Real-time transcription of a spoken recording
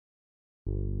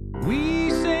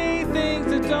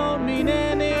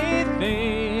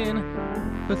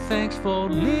thanks for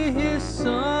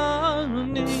listening.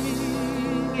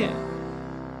 Yeah.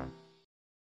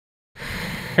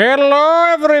 Hello,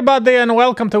 everybody, and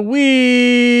welcome to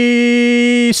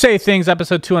We Say Things,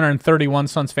 episode 231.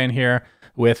 Suns fan here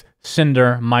with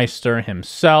Cinder Meister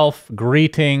himself.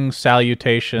 Greetings,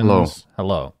 salutations. Hello.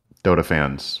 Hello. Dota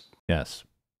fans. Yes.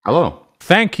 Hello.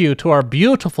 Thank you to our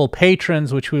beautiful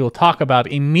patrons, which we will talk about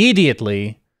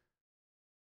immediately.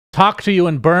 Talk to you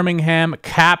in Birmingham,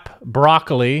 Cap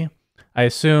Broccoli. I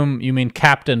assume you mean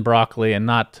Captain Broccoli and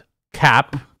not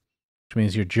Cap, which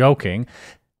means you're joking.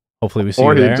 Hopefully we see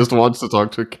you there. Or he just wants to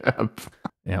talk to Cap.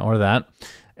 Yeah, or that.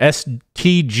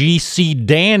 STGC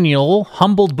Daniel,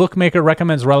 humbled bookmaker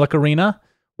recommends Relic Arena.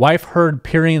 Wife heard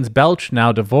Pyrian's belch,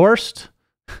 now divorced.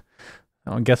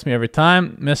 That one gets me every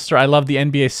time. Mr. I love the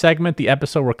NBA segment, the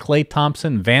episode where Klay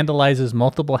Thompson vandalizes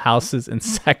multiple houses in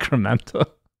Sacramento.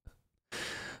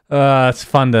 It's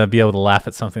fun to be able to laugh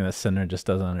at something that Cinder just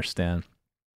doesn't understand.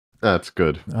 That's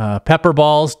good. Pepper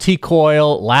Balls,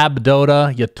 T-Coil, Lab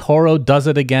Dota, Yatoro does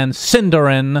it again,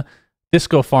 Cinderin,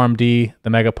 Disco Farm D, the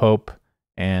Mega Pope,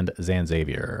 and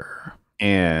Zanxavier.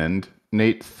 And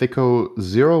Nate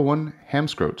Thicko01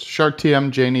 Hamscroats. Shark TM,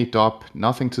 Janie Dop,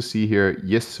 nothing to see here.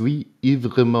 Yes, oui,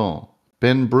 vraiment.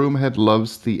 Ben Broomhead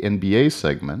loves the NBA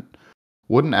segment.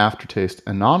 Wooden Aftertaste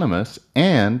Anonymous.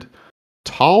 And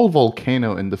Taal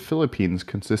Volcano in the Philippines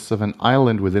consists of an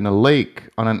island within a lake,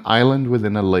 on an island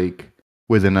within a lake,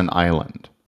 within an island.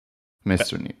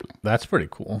 Mr. Niebling. That's pretty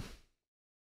cool.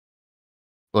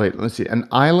 Wait, let's see. An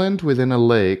island within a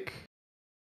lake,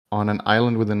 on an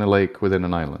island within a lake, within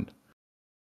an island.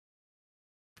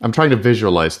 I'm trying to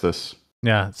visualize this.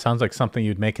 Yeah, it sounds like something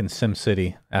you'd make in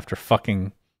SimCity after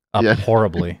fucking up Yeah.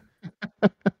 horribly.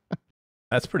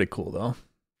 That's pretty cool, though.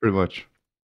 Pretty much.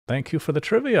 Thank you for the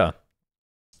trivia.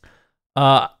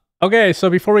 Okay, so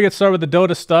before we get started with the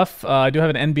Dota stuff, I do have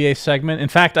an NBA segment. In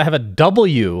fact, I have a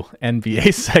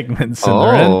WNBA segment.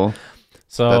 Oh,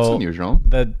 so that's unusual.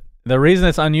 The reason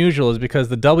it's unusual is because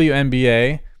the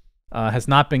WNBA has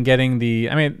not been getting the...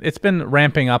 I mean, it's been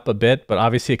ramping up a bit, but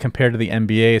obviously compared to the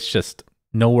NBA, it's just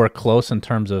nowhere close in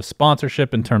terms of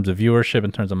sponsorship, in terms of viewership,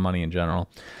 in terms of money in general.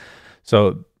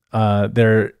 So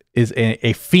there is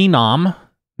a phenom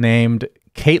named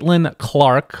Caitlin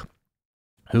Clark,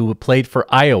 who played for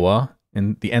Iowa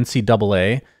in the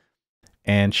NCAA,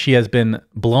 and she has been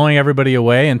blowing everybody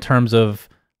away in terms of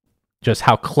just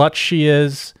how clutch she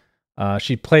is.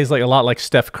 She plays like a lot like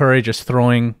Steph Curry, just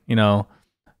throwing,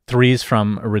 threes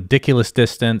from a ridiculous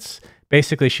distance.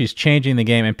 Basically, she's changing the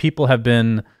game, and people have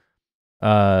been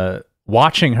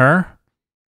watching her.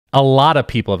 A lot of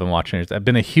people have been watching her. There's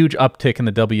been a huge uptick in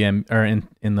the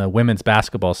in the women's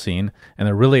basketball scene, and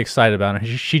they're really excited about her.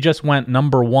 She just went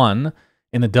 #1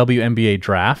 in the WNBA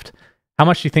draft. How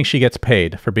much do you think she gets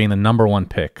paid for being the #1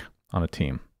 pick on a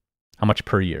team? How much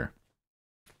per year?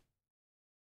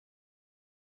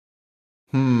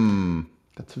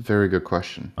 That's a very good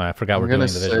question. Oh, I forgot we're doing the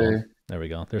visual. There we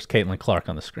go. There's Caitlin Clark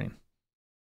on the screen.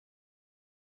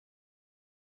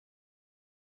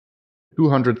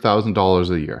 $200,000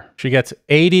 a year. She gets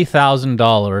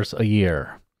 $80,000 a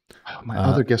year. My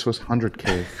other guess was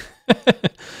 100K.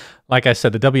 Like I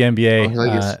said, the WNBA...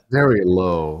 it's very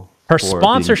low. Her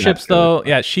sponsorships, though,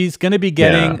 yeah, she's going to be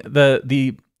getting...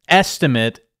 The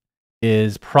estimate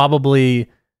is probably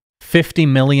 $50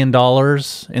 million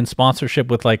in sponsorship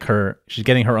with like her... She's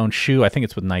getting her own shoe. I think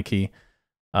it's with Nike.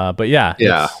 But yeah.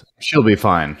 Yeah, she'll be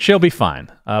fine. She'll be fine.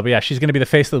 But yeah, she's going to be the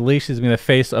face of the league. She's going to be the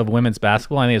face of women's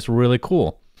basketball. I think it's really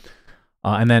cool.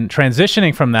 And then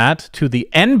transitioning from that to the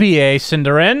NBA,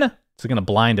 Cinderin... This is going to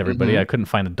blind everybody. I couldn't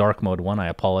find a dark mode one. I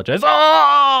apologize.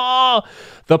 Oh!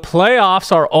 The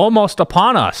playoffs are almost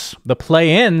upon us. The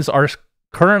play-ins are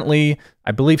currently,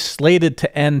 I believe, slated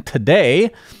to end today.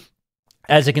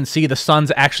 As you can see, the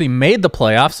Suns actually made the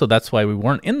playoffs, so that's why we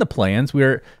weren't in the play-ins.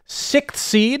 We're 6th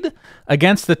seed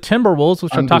against the Timberwolves,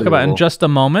 which we'll talk about in just a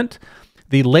moment.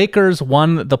 The Lakers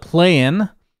won the play-in,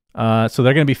 so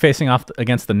they're going to be facing off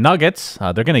against the Nuggets.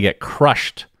 They're going to get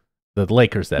crushed. The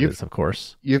Lakers, that is, of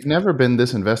course. You've never been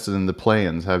this invested in the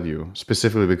play-ins, have you?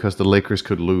 Specifically because the Lakers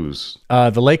could lose.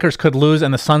 The Lakers could lose,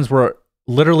 and the Suns were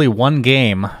literally one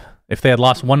game. If they had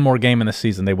lost one more game in the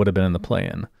season, they would have been in the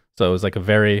play-in. So it was like a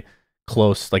very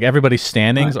close... Like, everybody's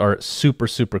standings are super,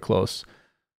 super close.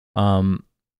 And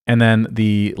then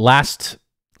the last...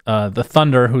 the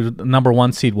Thunder, who's the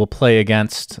 #1 seed, will play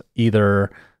against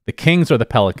either the Kings or the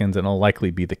Pelicans, and it'll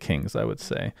likely be the Kings, I would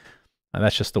say.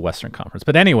 That's just the Western Conference.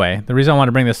 But anyway, the reason I want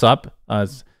to bring this up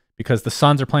is because the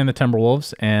Suns are playing the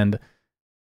Timberwolves, and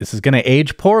this is going to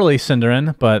age poorly,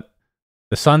 Cinderin, but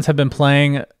the Suns have been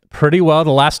playing pretty well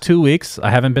the last 2 weeks.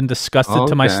 I haven't been disgusted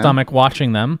to my stomach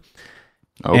watching them.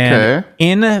 Okay.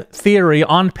 And in theory,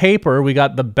 on paper, we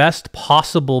got the best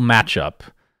possible matchup.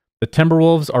 The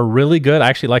Timberwolves are really good. I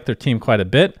actually like their team quite a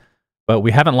bit, but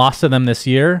we haven't lost to them this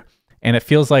year, and it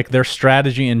feels like their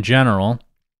strategy in general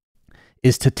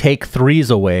is to take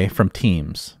threes away from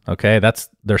teams. Okay, that's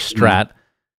their strat,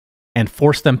 and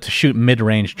force them to shoot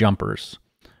mid-range jumpers,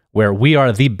 where we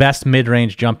are the best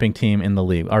mid-range jumping team in the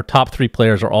league. Our top 3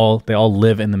 players are all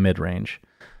live in the mid-range.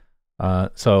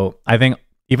 So I think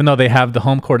even though they have the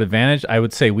home court advantage, I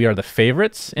would say we are the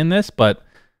favorites in this, but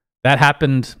that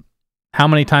happened how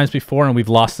many times before, and we've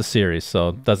lost the series, so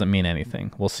it doesn't mean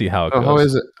anything. We'll see how it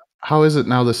goes. How is it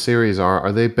now the series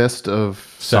are they best of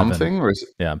 7. something, or is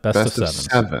it best of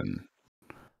 7?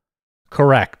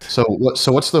 Correct. So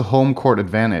what's the home court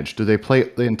advantage? Do they play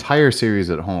the entire series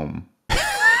at home?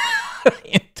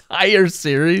 Entire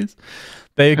series?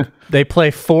 They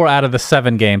play 4 out of the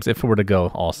 7 games if it were to go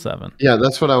all 7. Yeah,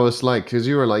 that's what I was like, because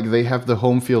you were like, they have the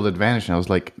home field advantage, and I was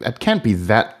like, that can't be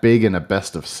that big in a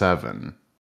best of 7.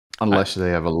 Unless they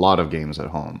have a lot of games at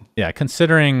home. Yeah,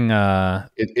 considering...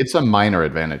 it's a minor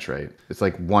advantage, right? It's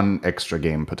like 1 extra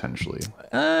game, potentially.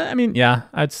 I mean, yeah.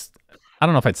 I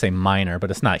don't know if I'd say minor, but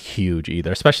it's not huge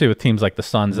either, especially with teams like the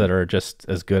Suns that are just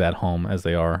as good at home as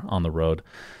they are on the road.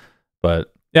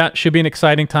 But, yeah, it should be an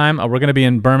exciting time. We're going to be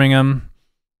in Birmingham,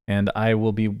 and I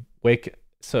will be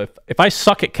So if I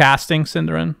suck at casting,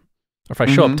 Cinderin, or if I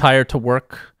show up tired to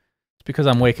work, it's because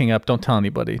I'm waking up. Don't tell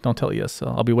anybody. Don't tell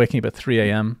ESL. I'll be waking up at 3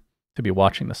 a.m., to be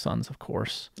watching the Suns, of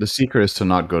course. The secret is to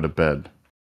not go to bed.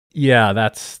 Yeah,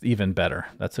 that's even better.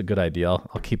 That's a good idea.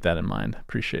 I'll keep that in mind.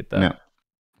 Appreciate that. Yeah,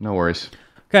 no worries.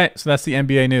 Okay, so that's the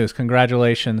NBA news.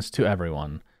 Congratulations to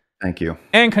everyone. Thank you.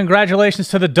 And congratulations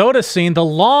to the Dota scene. The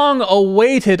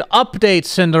long-awaited update,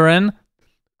 Cinderin.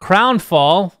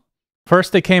 Crownfall.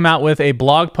 First, they came out with a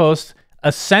blog post,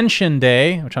 Ascension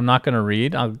Day, which I'm not going to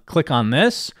read. I'll click on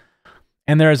this.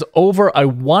 And there's over a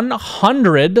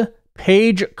 100-page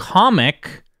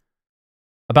comic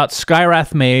about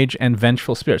Skywrath Mage and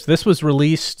Vengeful Spirits. This was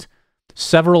released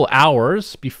several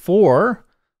hours before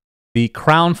the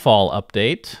Crownfall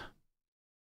update.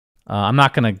 I'm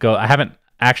not going to go... I haven't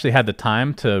actually had the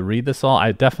time to read this all.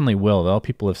 I definitely will, though.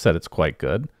 People have said it's quite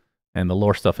good, and the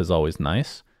lore stuff is always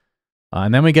nice.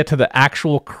 And then we get to the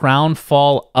actual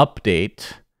Crownfall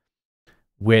update,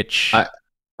 which...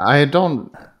 I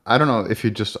don't know if you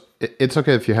just... It's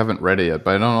okay if you haven't read it yet,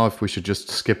 but I don't know if we should just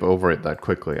skip over it that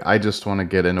quickly. I just want to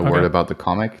get in a word about the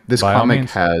comic. This comic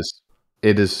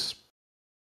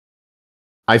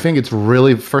I think it's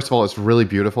really... First of all, it's really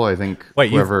beautiful. I think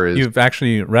you've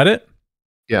actually read it?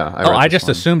 Yeah. I just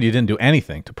assumed you didn't do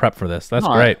anything to prep for this. That's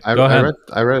great. Go ahead.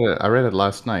 I read it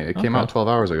last night. It came out 12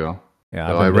 hours ago. Yeah,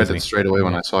 so I read it straight away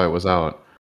when I saw it was out.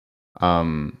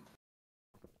 What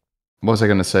was I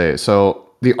going to say?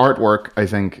 So the artwork, I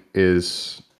think,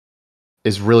 is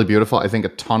really beautiful. I think a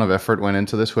ton of effort went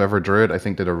into this. Whoever drew it, I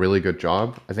think, did a really good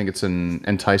job. I think it's an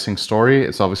enticing story.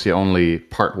 It's obviously only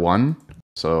part 1,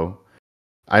 so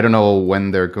I don't know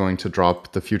when they're going to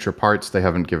drop the future parts. They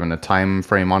haven't given a time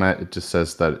frame on it. It just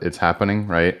says that it's happening,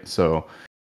 right? So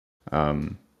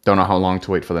don't know how long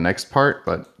to wait for the next part,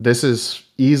 but this is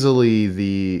easily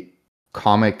the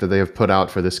comic that they have put out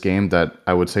for this game that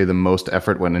I would say the most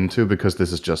effort went into, because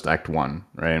this is just Act 1,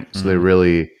 right? So they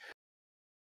really...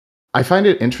 I find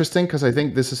it interesting because I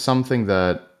think this is something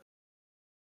that...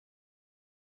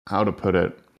 How to put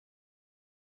it?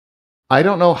 I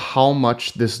don't know how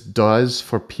much this does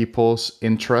for people's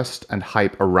interest and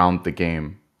hype around the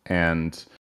game. And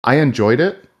I enjoyed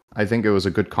it. I think it was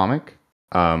a good comic.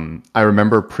 I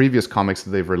remember previous comics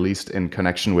that they've released in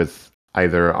connection with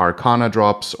either Arcana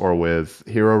drops or with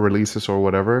hero releases or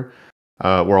whatever,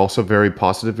 were also very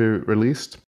positively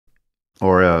released.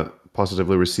 Or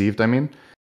positively received, I mean.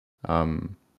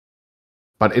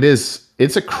 But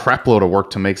it's a crap load of work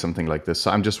to make something like this.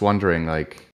 So I'm just wondering,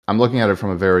 like, I'm looking at it from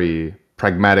a very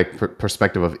pragmatic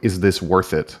perspective of, is this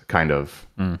worth it, kind of,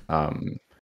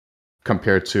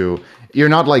 compared to, you're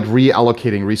not like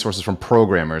reallocating resources from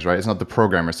programmers, right? It's not the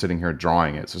programmer sitting here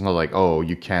drawing it. So it's not like, oh,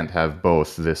 you can't have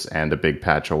both this and a big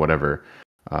patch or whatever.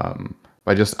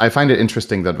 I find it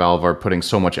interesting that Valve are putting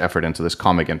so much effort into this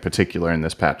comic in particular in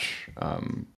this patch.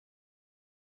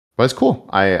 But it's cool.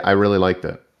 I really liked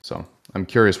it. So I'm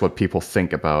curious what people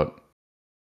think about,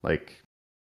 like,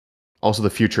 also the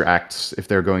future acts, if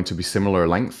they're going to be similar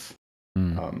length.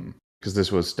 Because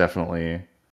this was definitely,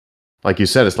 like you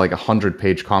said, it's like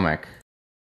 100-page comic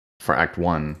for Act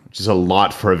 1, which is a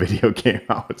lot for a video game,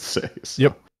 I would say. So.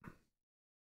 Yep.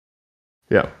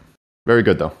 Yeah. Very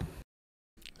good, though.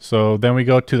 So then we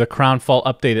go to the Crownfall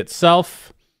update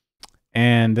itself,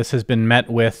 and this has been met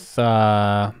with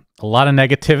a lot of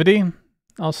negativity,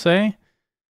 I'll say.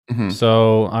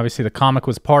 So obviously the comic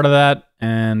was part of that,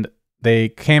 and they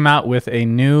came out with a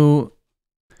new,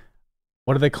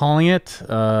 what are they calling it?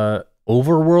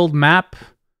 Overworld map,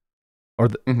 or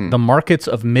the Markets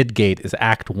of Midgate is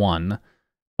Act 1,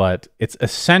 but it's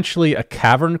essentially a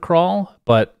cavern crawl,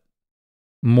 but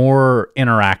more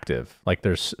interactive. Like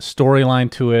there's storyline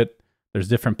to it. There's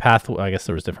different pathways. I guess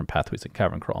there was different pathways in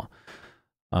cavern crawl.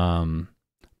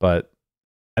 But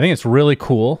I think it's really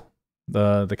cool.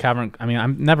 The cavern, I mean,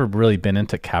 I've never really been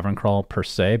into cavern crawl per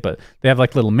se, but they have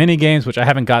like little mini games, which I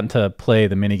haven't gotten to play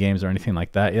the mini games or anything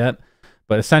like that yet.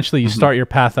 But essentially you start your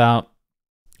path out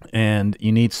and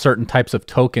you need certain types of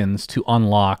tokens to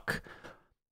unlock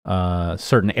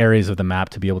certain areas of the map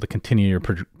to be able to continue your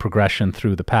progression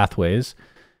through the pathways.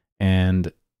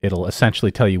 And it'll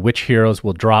essentially tell you which heroes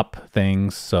will drop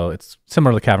things. So it's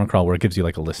similar to Cavern Crawl, where it gives you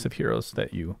like a list of heroes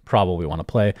that you probably want to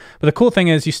play. But the cool thing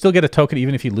is you still get a token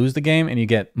even if you lose the game, and you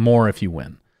get more if you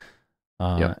win.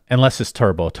 Unless it's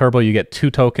Turbo. Turbo, you get 2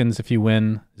 tokens if you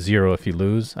win, 0 if you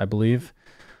lose, I believe.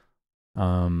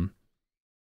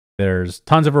 There's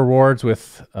tons of rewards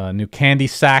with new candy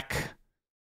sack,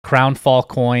 Crownfall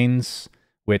coins,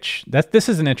 which this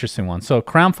is an interesting one. So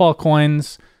Crownfall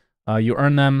coins, you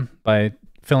earn them by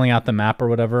filling out the map or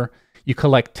whatever. You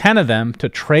collect 10 of them to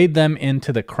trade them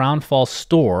into the Crownfall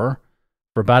store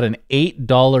for about an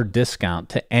 $8 discount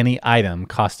to any item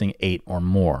costing 8 or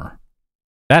more.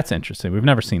 That's interesting. We've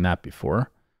never seen that before.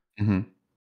 And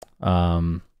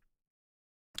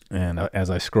as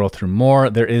I scroll through more,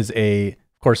 there is of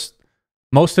course,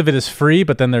 most of it is free,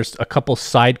 but then there's a couple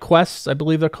side quests, I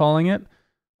believe they're calling it,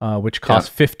 which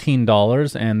cost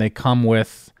 $15, and they come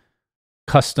with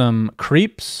custom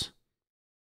creeps.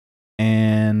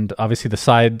 And obviously the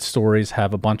side stories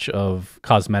have a bunch of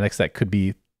cosmetics that could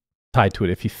be tied to it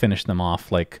if you finish them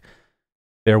off. Like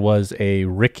there was a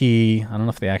Ricky, I don't know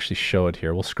if they actually show it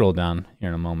here. We'll scroll down here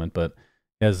in a moment, but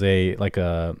it has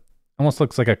almost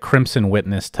looks like a Crimson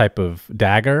Witness type of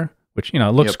dagger, which, it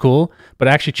looks cool, but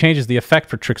it actually changes the effect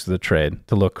for Tricks of the Trade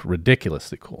to look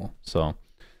ridiculously cool. So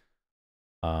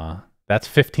that's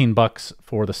 $15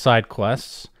 for the side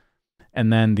quests.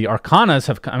 And then the Arcanas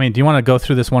have, do you want to go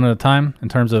through this one at a time in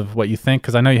terms of what you think?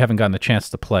 Because I know you haven't gotten the chance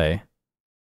to play.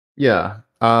 Yeah.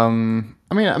 I'm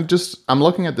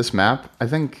looking at this map. I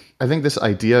think this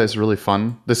idea is really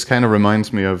fun. This kind of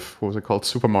reminds me of, what was it called?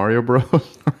 Super Mario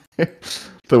Bros.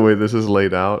 The way this is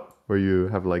laid out, where you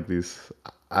have like these,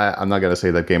 I'm not going to say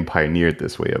that game pioneered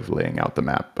this way of laying out the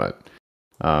map, but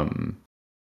I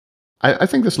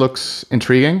think this looks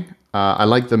intriguing. I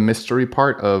like the mystery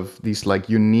part of these like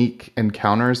unique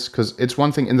encounters, because it's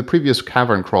one thing in the previous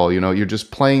Cavern Crawl, you're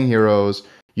just playing heroes,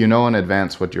 in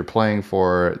advance what you're playing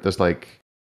for. There's like,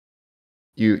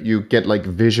 you get like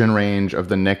vision range of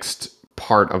the next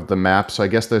part of the map. So I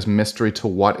guess there's mystery to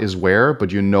what is where,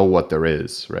 but what there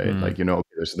is, right? Like, okay,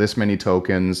 there's this many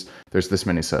tokens, there's this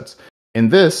many sets. In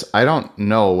this, I don't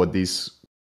know what these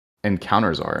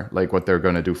encounters are, like what they're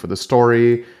going to do for the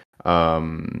story.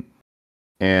 And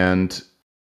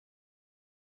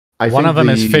one of them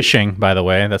is fishing, by the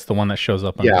way. That's the one that shows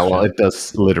up on this show. It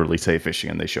does literally say fishing,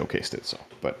 and they showcased it. So,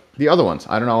 but the other ones,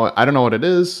 I don't know what it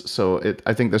is. So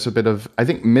I think there's I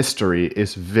think mystery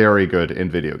is very good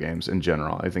in video games in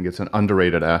general. I think it's an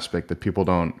underrated aspect that people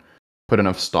don't put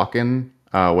enough stock in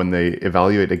when they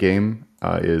evaluate a game.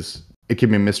 It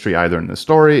can be mystery either in the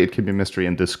story, it can be mystery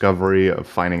in discovery of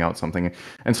finding out something,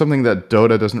 and something that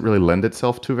Dota doesn't really lend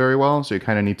itself to very well. So you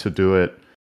kind of need to do it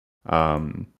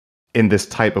in this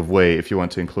type of way if you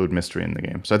want to include mystery in the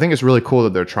game. So I think it's really cool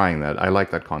that they're trying that. I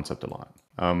like that concept a lot.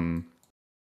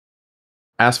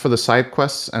 As for the side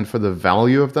quests and for the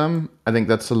value of them, I think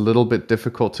that's a little bit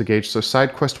difficult to gauge. So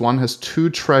side quest 1 has 2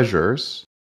 treasures,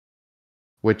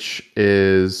 which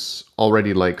is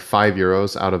already like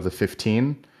 €5 out of the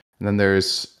 15. And then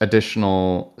there's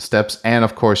additional steps, and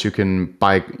of course you can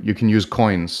use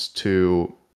coins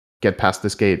to get past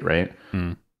this gate, right?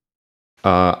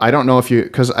 I don't know if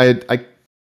because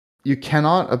you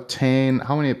cannot obtain,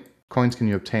 how many coins can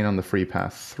you obtain on the free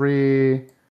path? 3,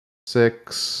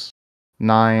 6,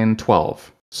 9,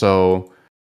 12. So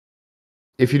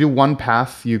if you do one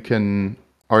path, you can,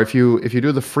 or if you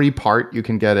do the free part, you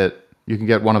can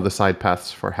get one of the side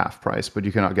paths for half price, but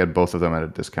you cannot get both of them at a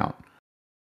discount.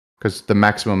 Because the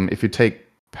maximum, if you take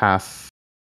path,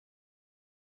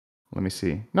 let me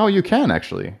see. No, you can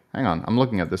actually. Hang on, I'm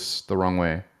looking at this the wrong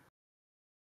way.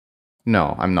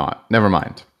 No, I'm not. Never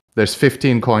mind. There's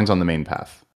 15 coins on the main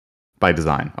path. By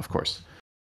design, of course.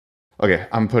 Okay,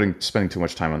 I'm spending too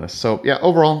much time on this. So yeah,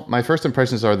 overall, my first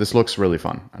impressions are this looks really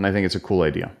fun, and I think it's a cool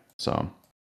idea. So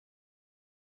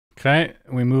okay,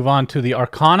 we move on to the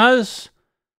Arcanas.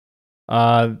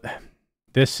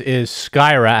 This is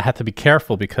Skyrath. I have to be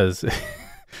careful because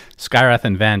Skyrath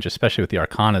and Venge, especially with the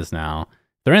Arcanas now,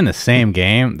 they're in the same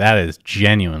game. That is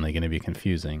genuinely going to be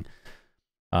confusing.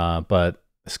 But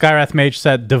Skyrath Mage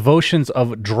said Devotions of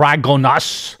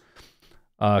Dragonas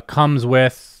comes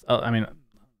with, I mean,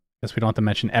 I guess we don't have to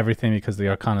mention everything because the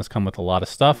Arcanas come with a lot of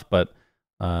stuff, but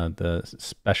the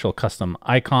special custom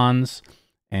icons,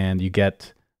 and you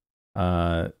get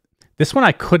this one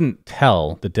I couldn't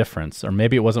tell the difference, or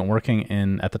maybe it wasn't working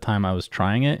at the time I was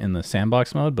trying it in the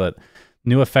sandbox mode, but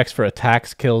new effects for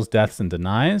attacks, kills, deaths, and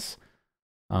denies.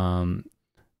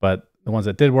 But the ones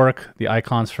that did work, the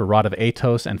icons for Rod of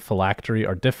Atos and Phylactery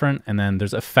are different, and then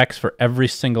there's effects for every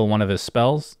single one of his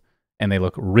spells, and they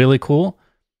look really cool.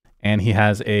 And he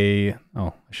has I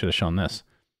should have shown this.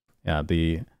 Yeah,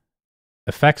 the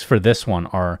effects for this one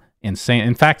are insane.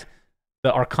 In fact,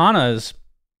 the Arcanas,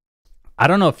 I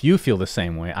don't know if you feel the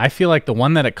same way. I feel like the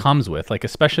one that it comes with, like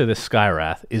especially this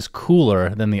Skyrath, is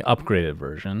cooler than the upgraded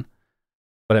version.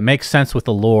 But it makes sense with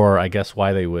the lore, I guess,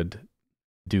 why they would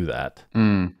do that.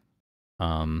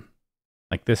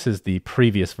 Like this is the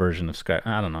previous version of Sky.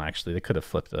 I don't know, actually. They could have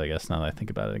flipped it, I guess, now that I think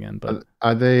about it again. But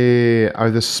are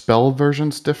the spell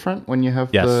versions different when you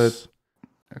have the...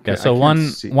 Okay, yeah, so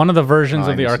one of the versions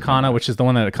of the Arcana, which is the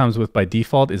one that it comes with by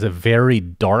default, is a very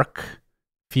dark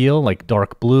feel, like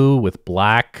dark blue with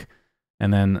black,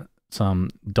 and then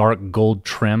some dark gold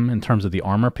trim in terms of the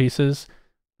armor pieces.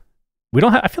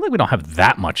 I feel like we don't have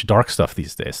that much dark stuff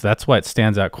these days, so that's why it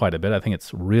stands out quite a bit. I think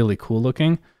it's really cool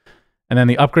looking. And then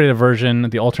the upgraded version,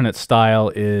 the alternate style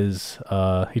is,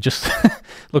 he just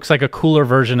looks like a cooler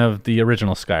version of the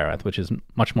original Skyrath, which is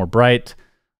much more bright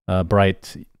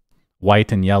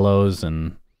white and yellows,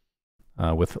 and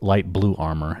with light blue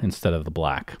armor instead of the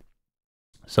black.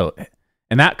 So,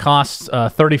 and that costs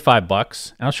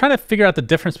 $35. And I was trying to figure out the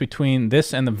difference between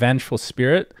this and the Vengeful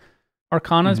Spirit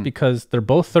Arcanas, because they're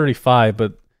both 35,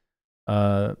 but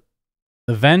the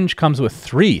Venge comes with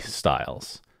 3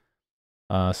 styles.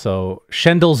 So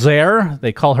Chandelier,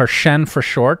 they call her Shen for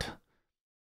short.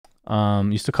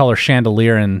 Used to call her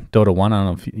Chandelier in Dota 1. I don't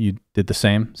know if you did the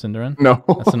same, Cinderin. No.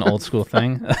 That's an old school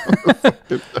thing.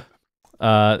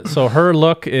 So her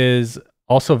look is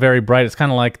also very bright. It's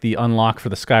kind of like the unlock for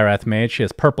the Skyrath Mage. She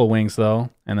has purple wings, though,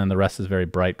 and then the rest is very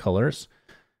bright colors.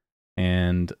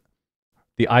 And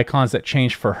the icons that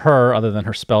change for her, other than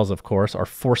her spells, of course, are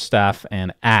Force Staff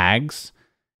and Ags.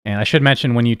 And I should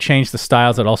mention, when you change the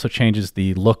styles, it also changes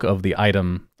the look of the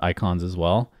item icons as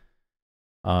well.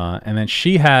 And then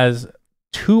she has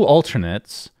 2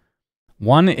 alternates.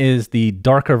 One is the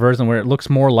darker version where it looks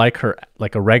more like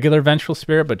a regular Vengeful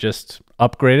Spirit, but just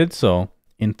upgraded. So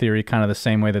in theory, kind of the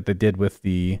same way that they did with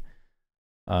the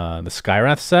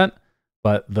Skyrath set.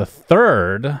 But the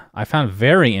third I found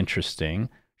very interesting.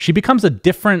 She becomes a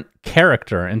different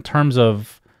character in terms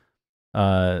of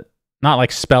not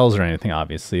like spells or anything,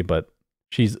 obviously, but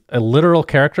she's a literal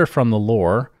character from the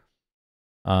lore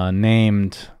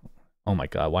named... Oh my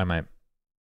god, why am I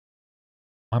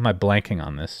blanking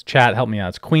on this? Chat, help me out.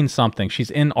 It's Queen something.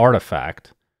 She's in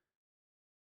Artifact.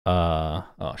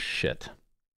 Oh shit.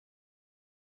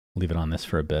 Leave it on this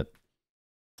for a bit.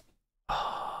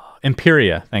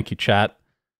 Imperia. Thank you, chat.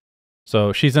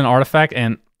 So she's in Artifact,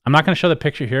 and I'm not going to show the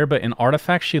picture here, but in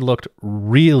Artifact she looked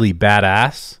really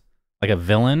badass, like a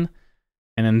villain.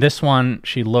 And in this one,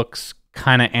 she looks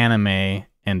kind of anime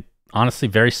and honestly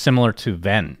very similar to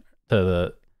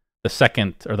the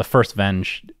second or the first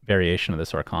Venge variation of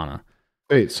this Arcana.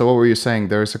 Wait, so what were you saying?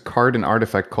 There's a card in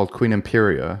Artifact called Queen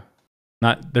Imperia.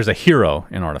 There's a hero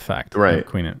in Artifact. Right.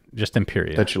 Just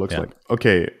Imperia. That she looks like.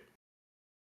 Okay.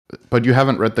 But you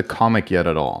haven't read the comic yet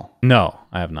at all? No,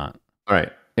 I have not. All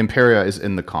right. Imperia is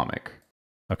in the comic.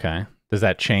 Okay. Does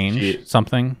that change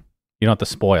something? You don't have to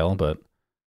spoil, but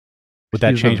would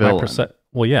that change my perception?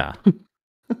 Well, yeah.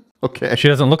 Okay. She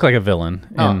doesn't look like a villain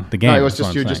in the game. No,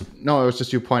 it was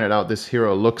just you pointed out this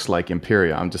hero looks like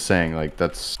Imperia. I'm just saying, like,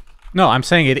 that's... No, I'm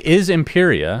saying it is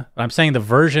Imperia. I'm saying the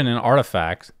version in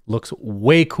Artifact looks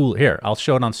way cool. Here, I'll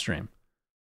show it on stream.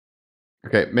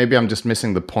 Okay, maybe I'm just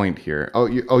missing the point here.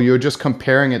 You're just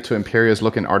comparing it to Imperia's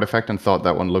look in Artifact and thought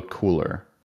that one looked cooler.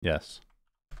 Yes.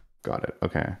 Got it.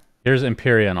 Okay. Here's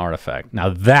Imperia in Artifact. Now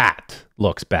that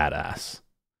looks badass.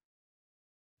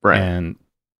 Right. And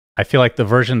I feel like the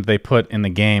version they put in the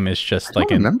game is just I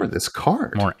remember this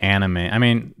card. More anime. I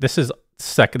mean, this is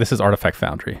Artifact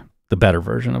Foundry, the better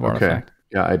version of Artifact.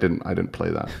 Yeah, I didn't play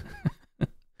that.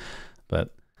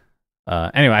 But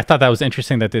Anyway, I thought that was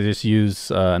interesting that they just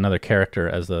use another character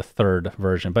as the third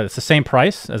version, but it's the same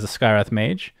price as the Skywrath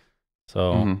Mage.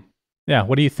 So, yeah,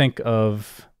 what do you think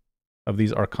of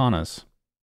these Arcanas?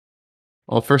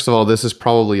 Well, first of all, this is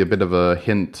probably a bit of a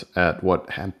hint at what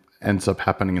ends up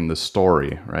happening in the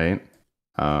story, right?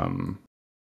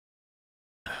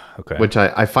 Okay. Which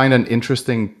I find an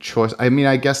interesting choice. I mean,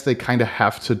 I guess they kind of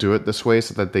have to do it this way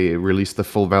so that they release the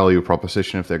full value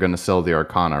proposition if they're going to sell the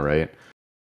Arcana, right?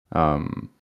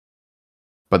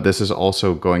 But this is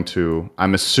also going to,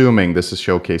 I'm assuming this is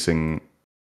showcasing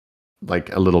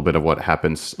like a little bit of what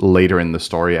happens later in the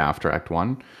story after Act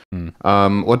 1.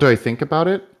 What do I think about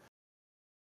it?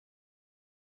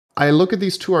 I look at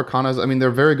these two Arcanas. I mean,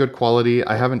 they're very good quality.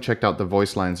 I haven't checked out the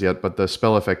voice lines yet, but the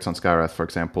spell effects on Skywrath, for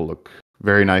example, look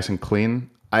very nice and clean.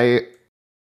 The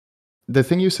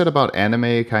thing you said about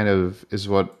anime kind of is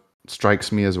what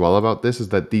strikes me as well about this, is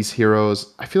that these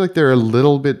heroes, I feel like they're a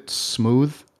little bit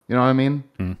smooth. You know what I mean?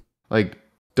 Like,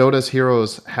 Dota's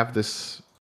heroes have this...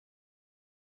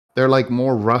 They're like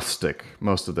more rustic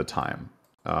most of the time.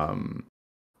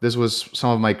 This was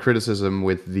some of my criticism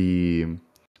with the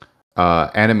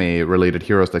anime-related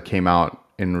heroes that came out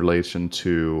in relation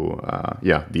to,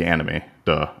 the anime.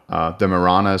 The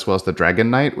Mirana as well as the Dragon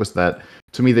Knight, was that,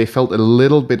 to me, they felt a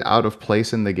little bit out of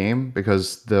place in the game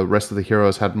because the rest of the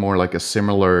heroes had more like a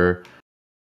similar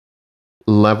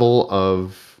level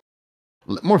of...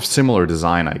 more similar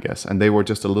design, I guess, and they were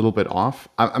just a little bit off.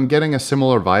 I'm getting a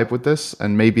similar vibe with this,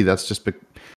 and maybe that's just...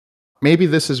 maybe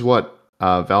this is what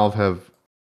Valve have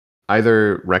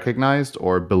either recognized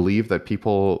or believe that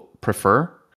people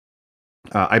prefer.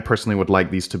 I personally would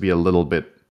like these to be a little bit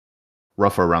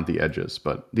rougher around the edges,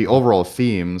 but the overall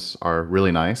themes are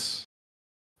really nice.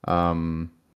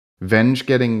 Venge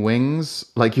getting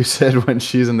wings, like you said, when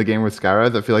she's in the game with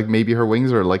Skywrath, I feel like maybe her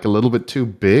wings are like a little bit too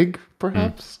big,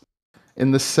 perhaps,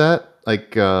 in the set.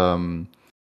 Like, I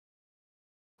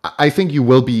think you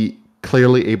will be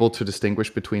clearly able to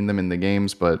distinguish between them in the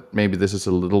games, but maybe this is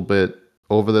a little bit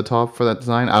over the top for that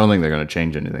design. I don't think they're going to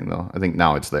change anything, though. I think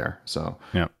now it's there. So,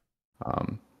 yeah.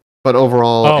 But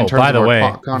overall, in terms by the way,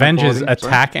 Venge's quality,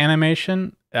 attack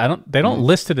animation, they don't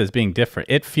list it as being different.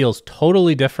 It feels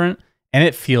totally different, and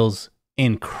it feels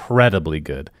incredibly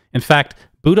good. In fact,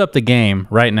 boot up the game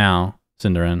right now,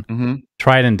 Cinderin.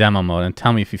 Try it in demo mode and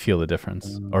tell me if you feel the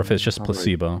difference, or if it's just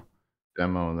placebo.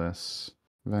 Demo this.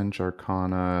 Venge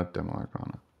Arcana, demo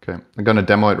Arcana. Okay, I'm going to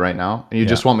demo it right now. And you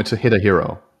just want me to hit a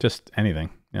hero? Just anything.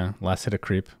 Yeah, last hit a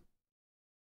creep.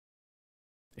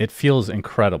 It feels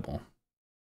incredible.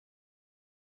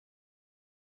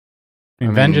 I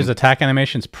mean, Venge's attack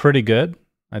animation is pretty good.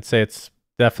 I'd say it's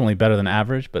definitely better than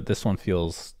average, but this one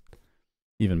feels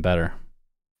even better.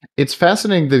 It's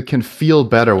fascinating that it can feel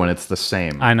better when it's the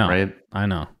same. I know. Right? I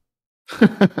know.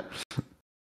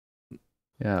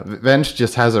 Yeah, Venge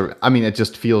just has it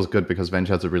just feels good because Venge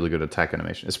has a really good attack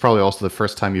animation. It's probably also the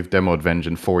first time you've demoed Venge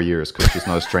in 4 years because she's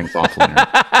not a strength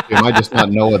offlaner. You might just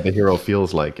not know what the hero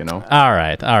feels like, you know? All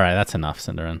right. That's enough,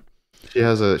 Cinderin. She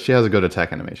has a good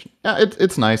attack animation. Yeah,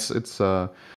 it's nice.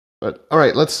 But all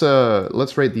right, let's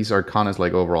rate these Arcanas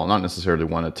like overall, not necessarily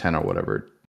 1 to 10 or whatever.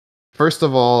 First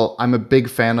of all, I'm a big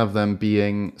fan of them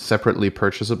being separately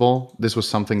purchasable. This was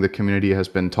something the community has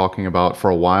been talking about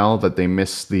for a while, that they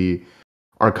miss the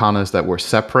Arcanas that were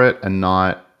separate and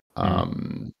not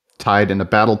tied in a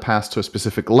battle pass to a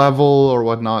specific level or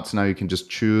whatnot. So now you can just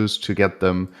choose to get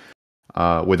them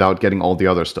without getting all the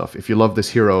other stuff. If you love this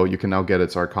hero, you can now get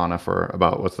its Arcana for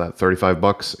about, what's that,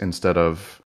 $35 instead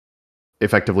of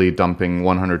effectively dumping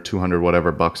 100, 200,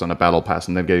 whatever bucks on a battle pass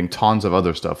and then getting tons of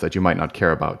other stuff that you might not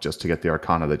care about just to get the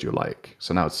Arcana that you like.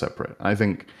 So now it's separate. I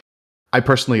think I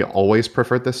personally always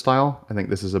preferred this style. I think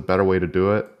this is a better way to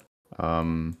do it.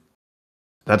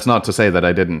 That's not to say that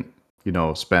I didn't,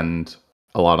 spend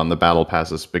a lot on the battle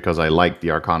passes because I liked the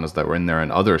Arcanas that were in there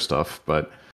and other stuff,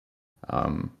 but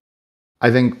I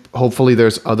think hopefully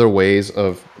there's other ways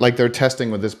of, like they're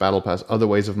testing with this battle pass, other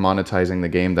ways of monetizing the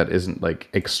game that isn't like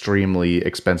extremely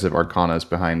expensive Arcanas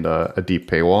behind a deep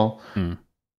paywall.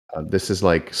 This is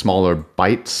like smaller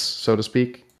bites, so to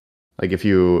speak. Like if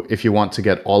you want to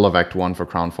get all of Act 1 for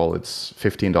Crownfall, it's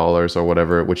 $15 or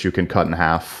whatever, which you can cut in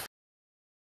half.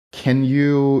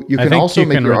 You can also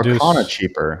make your Arcana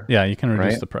cheaper. Yeah, you can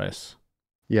reduce the price.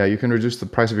 Yeah, you can reduce the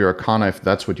price of your Arcana if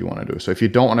that's what you want to do. So if you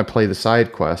don't want to play the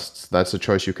side quests, that's a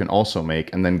choice you can also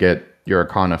make, and then get your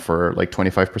Arcana for like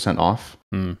 25% off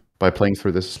by playing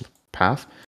through this path.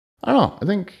 I don't know. I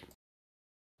think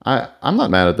I'm not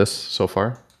mad at this so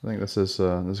far. I think this is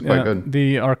quite good.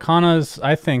 The Arcanas,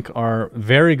 I think, are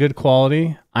very good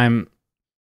quality. I'm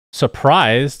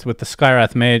surprised with the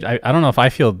Skywrath Mage. I don't know if I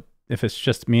feel if it's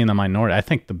just me in the minority, I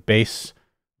think the base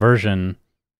version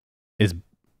is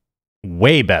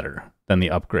way better than the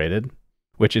upgraded,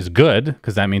 which is good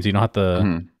because that means you don't have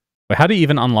to. Wait, how do you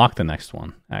even unlock the next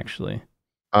one? Actually,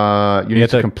 you need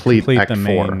to complete Act the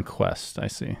 4. main quest. I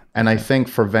see. And I think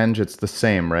for Venge it's the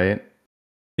same, right?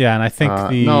 Yeah, and I think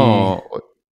no.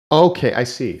 Okay, I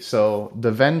see. So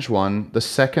the Venge one, the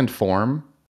second form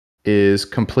is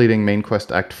completing main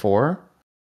quest Act 4.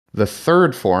 The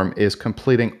third form is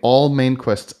completing all main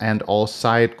quests and all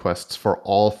side quests for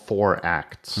all 4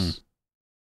 acts.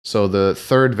 So the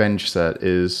third Venge set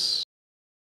is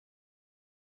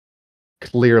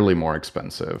clearly more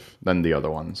expensive than the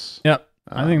other ones. Yeah,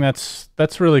 I think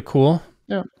that's really cool.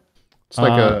 Yeah, it's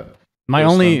like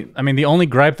the only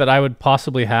gripe that I would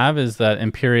possibly have is that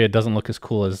Imperia doesn't look as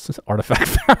cool as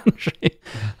Artifact Foundry.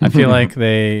 I feel like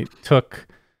they took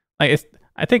I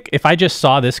think if I just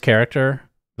saw this character,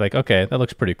 like, okay, that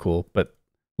looks pretty cool, but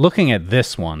looking at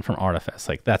this one from Artifact,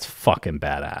 like, that's fucking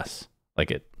badass.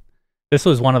 Like, this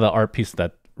was one of the art pieces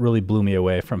that really blew me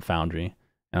away from Foundry,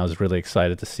 and I was really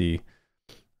excited to see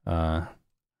her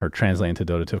translate into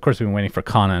Dota 2. Of course, we've been waiting for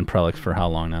Kana and Prelix for how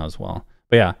long now as well.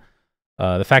 But yeah,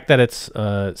 the fact that it's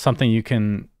something you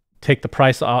can take the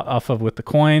price off of with the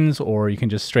coins, or you can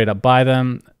just straight up buy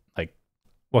them, like,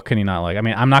 what can you not like? I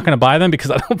mean, I'm not going to buy them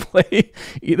because I don't play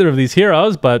either of these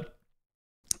heroes, but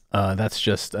that's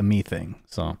just a me thing.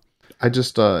 So I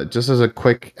just as a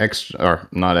quick extra, or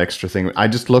not extra thing, I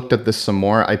just looked at this some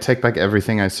more. I take back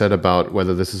everything I said about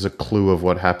whether this is a clue of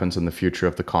what happens in the future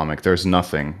of the comic. There's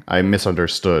nothing. I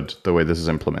misunderstood the way this is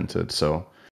implemented, so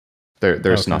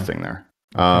there's nothing there.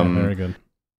 Very good.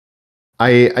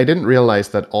 I didn't realize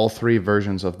that all 3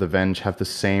 versions of the Venge have the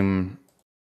same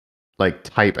like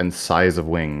type and size of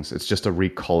wings. It's just a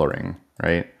recoloring,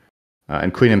 right?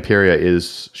 And Queen Imperia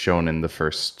is shown in the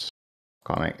first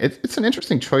comic. It's an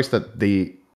interesting choice that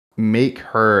they make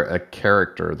her a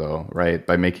character, though, right?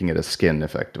 By making it a skin,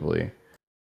 effectively.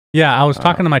 Yeah, I was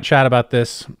talking to my chat about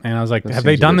this, and I was like, have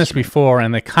they done this before?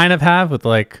 And they kind of have with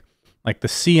like the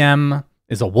CM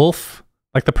is a wolf.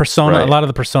 Like the persona, right. A lot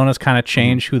of the personas kind of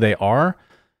change who they are.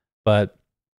 But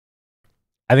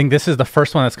I think this is the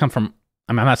first one that's come from,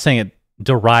 I'm not saying it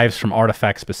derives from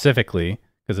Artifact specifically,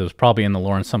 because it was probably in the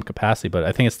lore in some capacity, but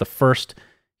I think it's the first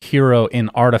hero in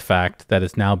Artifact that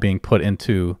is now being put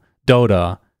into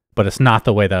Dota, but it's not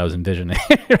the way that I was envisioning.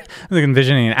 I was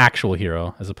envisioning an actual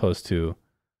hero as opposed to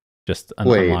just an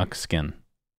unlocked skin.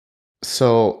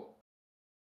 So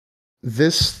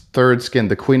this third skin,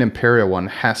 the Queen Imperia one,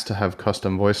 has to have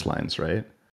custom voice lines, right?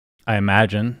 I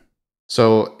imagine.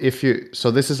 So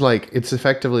this is like, it's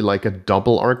effectively like a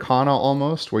double Arcana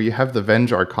almost, where you have the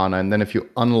Venge Arcana, and then if you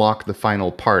unlock the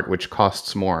final part, which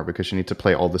costs more because you need to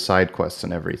play all the side quests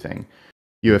and everything,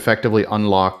 you effectively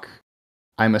unlock,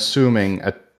 I'm assuming,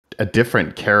 a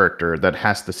different character that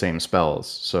has the same spells.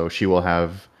 So she will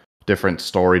have different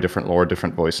story, different lore,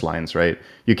 different voice lines, right?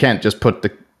 You can't just put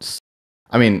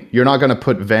you're not going to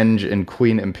put Venge in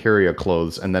Queen Imperia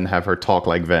clothes and then have her talk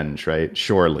like Venge, right?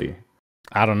 Surely.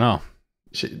 I don't know.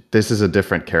 This is a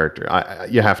different character.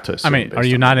 You have to assume. I mean, are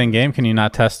you not in game? Can you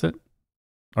not test it?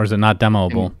 Or is it not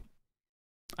demoable?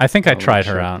 I think I tried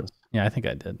her out. Yeah, I think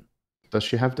I did. Does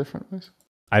she have different voice?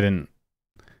 I didn't.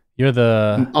 You're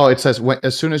the... Oh, it says,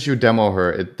 as soon as you demo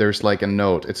her, there's like a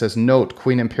note. It says, note,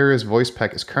 Queen Imperia's voice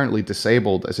pack is currently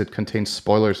disabled as it contains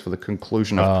spoilers for the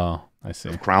conclusion of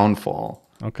Crownfall.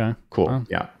 Okay. Cool,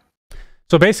 yeah.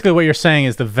 So basically what you're saying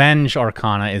is the Venge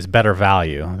Arcana is better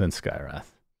value than Skywrath.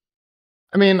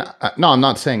 I mean, no, I'm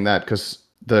not saying that, because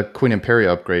the Queen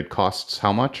Imperia upgrade costs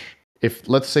how much? If,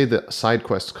 let's say, the side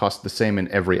quests cost the same in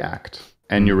every act,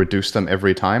 and you reduce them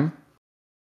every time,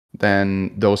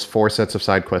 then those 4 sets of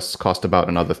side quests cost about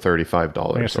another $35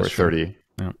 or $30.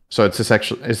 Yeah. So it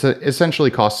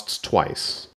essentially costs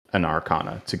twice an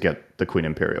Arcana to get the Queen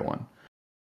Imperia one.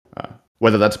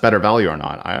 Whether that's better value or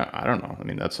not, I don't know. I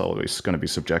mean, that's always going to be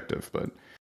subjective, but...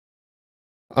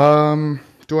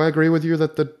 do I agree with you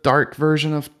that the dark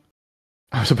version of...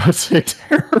 I was about to say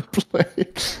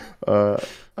Terrorblade of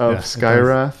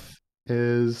Skywrath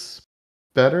is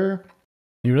better?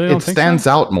 You really don't think so? It stands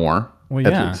out more, well,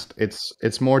 at least.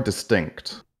 It's more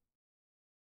distinct.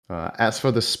 As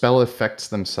for the spell effects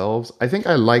themselves, I think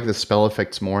I like the spell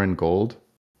effects more in gold,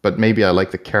 but maybe I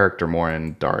like the character more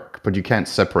in dark. But you can't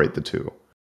separate the two,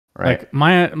 right?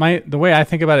 Like the way I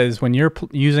think about it is when you're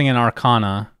using an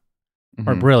Arcana,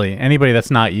 or really anybody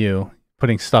that's not you,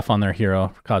 putting stuff on their hero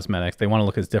for cosmetics, they want to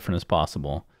look as different as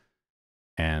possible.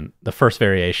 And the first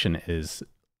variation is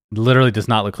literally does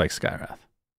not look like Skywrath.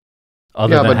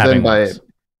 But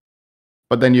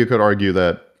then you could argue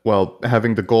that, well,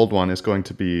 having the gold one is going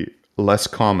to be less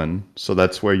common, so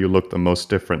that's where you look the most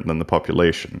different than the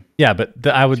population. Yeah, but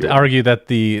I would argue that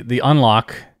the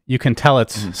unlock, you can tell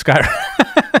it's Skywrath.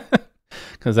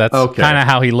 Because that's kind of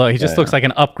how he looks. He just looks like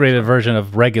an upgraded version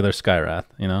of regular Skywrath,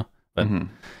 you know? But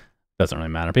doesn't really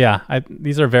matter. But yeah,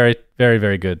 these are very, very,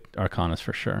 very good Arcanas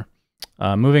for sure.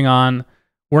 Moving on,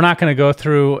 we're not going to go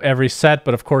through every set,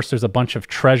 but of course there's a bunch of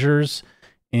treasures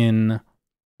in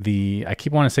the, I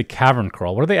keep wanting to say Cavern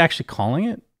Crawl. What are they actually calling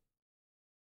it?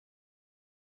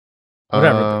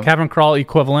 Whatever, the Cavern Crawl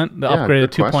equivalent, the upgraded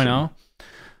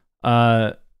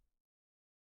 2.0.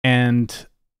 And,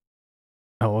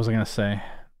 what was I going to say?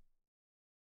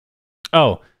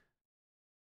 Oh,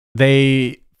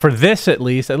 for this at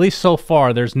least so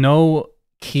far, there's no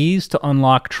keys to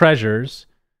unlock treasures,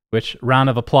 which, round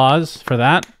of applause for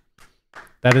that.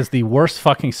 That is the worst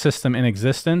fucking system in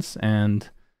existence, and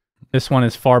this one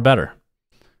is far better.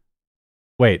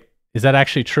 Wait, is that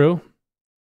actually true?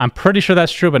 I'm pretty sure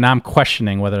that's true, but now I'm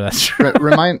questioning whether that's true.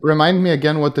 Remind me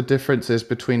again what the difference is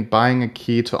between buying a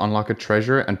key to unlock a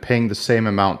treasure and paying the same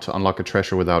amount to unlock a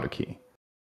treasure without a key.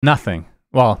 Nothing.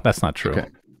 Well, that's not true. Okay.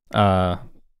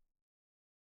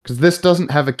 Because this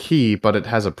doesn't have a key, but it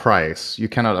has a price. You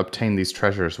cannot obtain these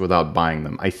treasures without buying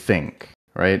them, I think.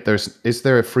 Right? Is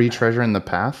there a free treasure in the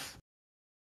path?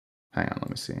 Hang on, let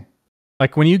me see.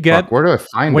 Like when you get where do I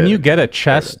find when you get a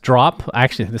chest drop,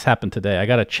 actually this happened today. I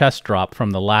got a chest drop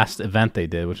from the last event they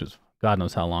did, which was God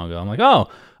knows how long ago. I'm like, oh,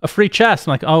 a free chest.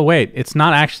 I'm like, oh wait, it's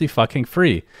not actually fucking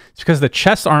free. It's because the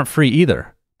chests aren't free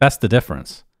either. That's the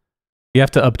difference. You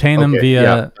have to obtain them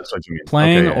via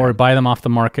playing or buy them off the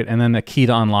market, and then a key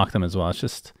to unlock them as well. It's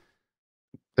just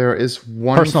there is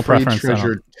one personal free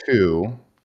treasure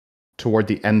toward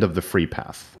the end of the free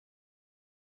path.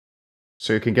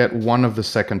 So you can get one of the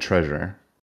second treasure.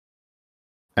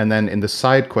 And then in the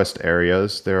side quest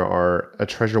areas, there are a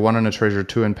treasure 1 and a treasure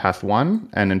 2 in path 1.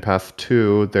 And in path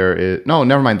 2, there is... No,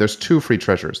 never mind. There's 2 free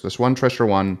treasures. There's 1 treasure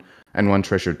 1 and 1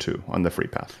 treasure 2 on the free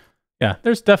path. Yeah,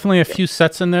 there's definitely a few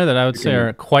sets in there that I would say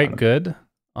are quite good.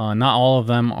 Not all of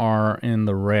them are in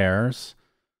the rares.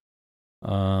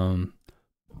 Well,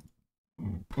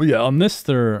 yeah, on this,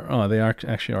 they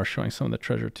actually are showing some of the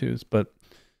treasure 2s. But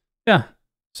yeah.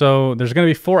 So there's going to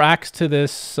be 4 acts to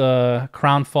this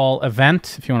Crownfall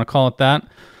event, if you want to call it that.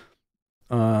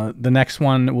 The next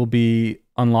one will be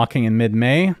unlocking in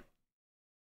mid-May.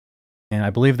 And I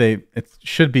believe it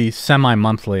should be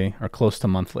semi-monthly or close to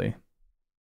monthly.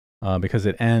 Because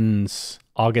it ends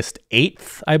August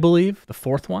 8th, I believe, the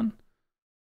 4th one.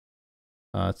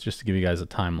 It's just to give you guys a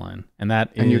timeline. And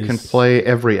you can play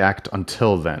every act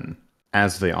until then,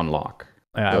 as they unlock.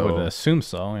 Yeah, I would assume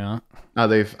so, yeah.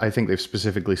 I think they've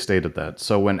specifically stated that.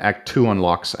 So when Act 2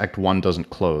 unlocks, Act 1 doesn't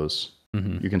close.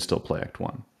 You can still play Act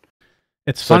 1.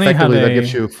 It's funny how that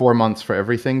gives you 4 months for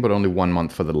everything, but only 1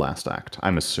 month for the last act.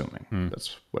 I'm assuming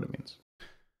that's what it means.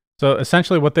 So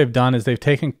essentially what they've done is they've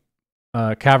taken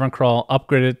Cavern Crawl,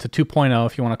 upgraded to 2.0,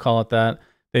 if you want to call it that.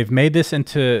 They've made this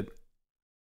into...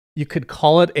 You could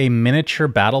call it a miniature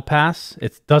battle pass.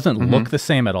 It doesn't look the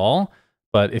same at all,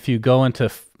 but if you go into...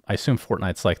 I assume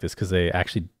Fortnite's like this because they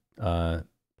actually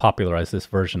popularized this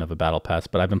version of a battle pass,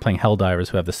 but I've been playing Helldivers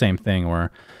who have the same thing where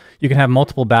you can have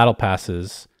multiple battle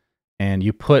passes and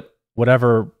you put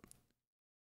whatever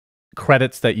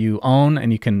credits that you own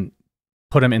and you can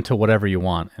put them into whatever you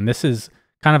want. And this is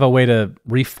kind of a way to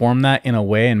reform that in a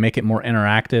way and make it more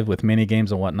interactive with mini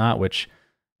games and whatnot, which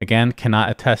again cannot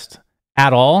attest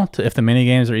at all to if the mini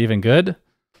games are even good.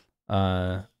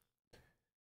 But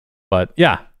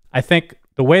yeah, I think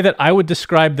the way that I would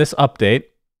describe this update,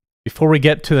 before we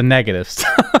get to the negatives,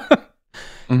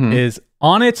 is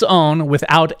on its own,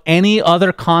 without any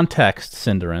other context,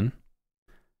 Cinderin.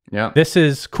 Yeah. This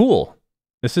is cool.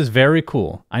 This is very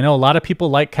cool. I know a lot of people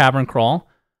like Cavern Crawl.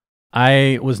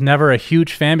 I was never a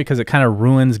huge fan because it kind of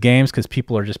ruins games because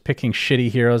people are just picking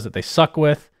shitty heroes that they suck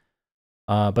with.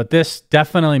 But this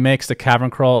definitely makes the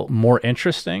Cavern Crawl more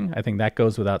interesting. I think that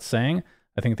goes without saying.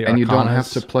 I think the Arcanas... you don't have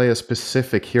to play a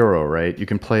specific hero, right? You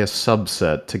can play a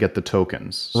subset to get the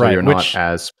tokens, so you're not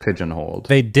as pigeonholed.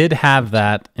 They did have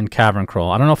that in Cavern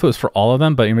Crawl. I don't know if it was for all of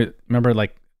them, but you remember,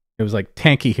 like it was like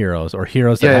tanky heroes or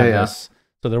heroes that have this.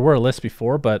 So there were a list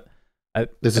before, but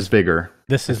this is bigger.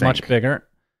 This is much bigger.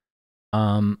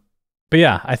 But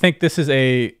yeah, I think this is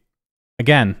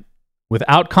again,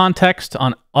 without context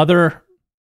on other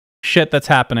shit that's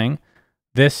happening,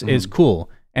 this is cool.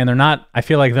 And I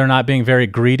feel like they're not being very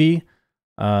greedy.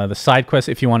 The side quests,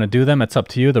 if you want to do them, it's up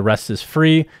to you. The rest is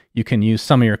free. You can use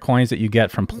some of your coins that you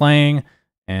get from playing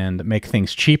and make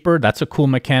things cheaper. That's a cool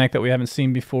mechanic that we haven't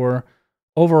seen before.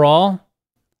 Overall,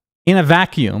 in a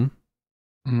vacuum,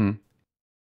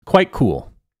 quite cool.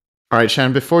 All right,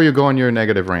 Shannon, before you go on your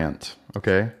negative rant,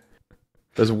 okay?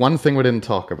 There's one thing we didn't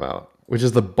talk about, which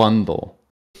is the bundle.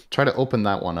 Try to open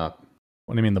that one up.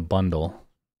 What do you mean the bundle?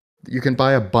 You can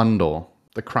buy a bundle,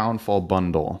 the Crownfall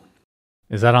bundle.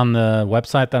 Is that on the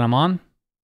website that I'm on?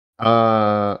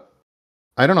 I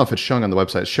don't know if it's showing on the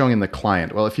website. It's showing in the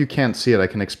client. Well, if you can't see it, I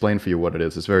can explain for you what it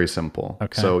is. It's very simple.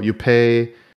 Okay. So you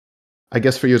pay, I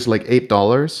guess for you it's like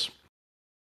 $8,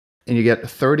 and you get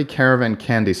 30 caravan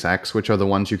candy sacks, which are the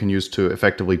ones you can use to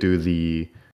effectively do the,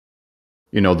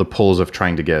 the pulls of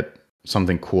trying to get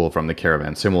something cool from the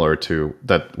caravan, similar to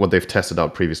that what they've tested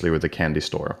out previously with the candy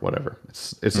store, whatever.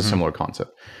 It's a similar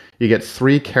concept. You get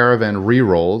 3 caravan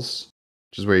rerolls,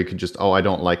 which is where you can just, I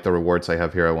don't like the rewards I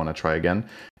have here, I want to try again.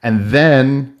 And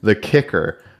then the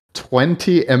kicker,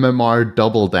 20 MMR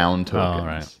double down tokens. Oh,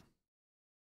 right.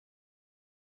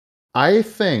 I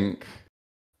think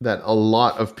that a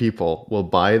lot of people will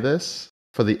buy this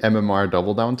for the MMR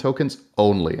double down tokens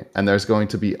only, and there's going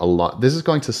to be a lot. This is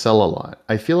going to sell a lot.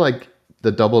 I feel like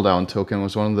the double down token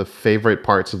was one of the favorite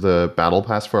parts of the battle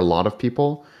pass for a lot of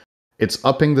people. It's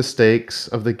upping the stakes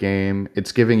of the game.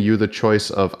 It's giving you the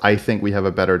choice of, I think we have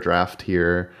a better draft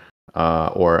here,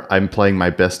 or I'm playing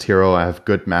my best hero, I have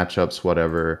good matchups,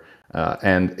 whatever.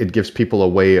 And it gives people a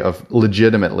way of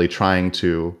legitimately trying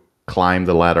to climb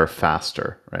the ladder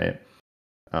faster, right?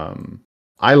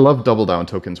 I love double down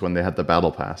tokens when they had the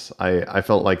battle pass. I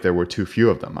felt like there were too few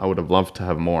of them. I would have loved to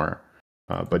have more.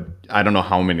 But I don't know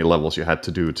how many levels you had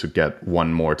to do to get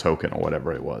one more token or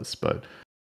whatever it was. But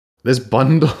this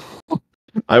bundle,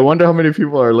 I wonder how many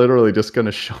people are literally just going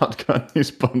to shotgun these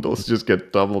bundles, just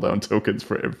get double down tokens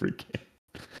for every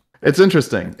game. It's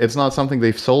interesting. It's not something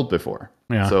they've sold before.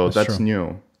 Yeah, so that's true.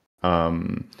 new.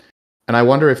 And I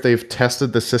wonder if they've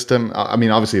tested the system. I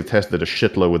mean, obviously they've tested a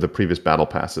shitload with the previous battle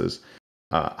passes.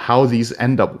 How these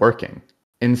end up working.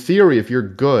 In theory, if you're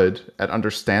good at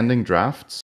understanding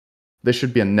drafts, this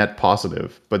should be a net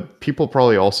positive. But people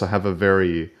probably also have a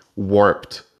very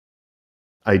warped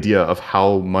idea of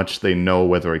how much they know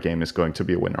whether a game is going to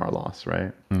be a win or a loss,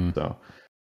 right? So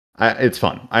it's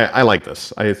fun. I like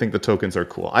this. I think the tokens are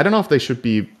cool. I don't know if they should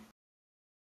be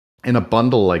in a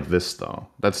bundle like this, though.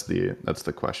 That's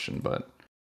the question. But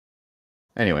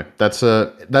anyway, that's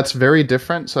very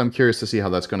different. So I'm curious to see how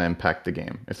that's going to impact the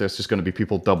game. If there's just going to be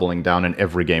people doubling down in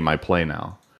every game I play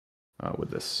now with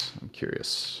this, I'm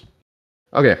curious.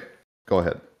 Okay, go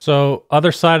ahead. So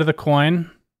other side of the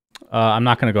coin. I'm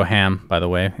not going to go ham, by the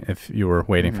way, if you were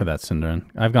waiting for that, Cinderin.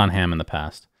 I've gone ham in the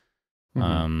past.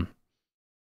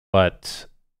 But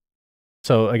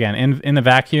so again, in the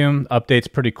vacuum, update's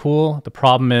pretty cool. The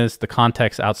problem is the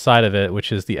context outside of it,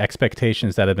 which is the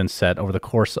expectations that have been set over the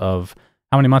course of,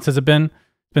 how many months has it been?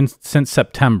 It's been since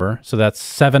September. So that's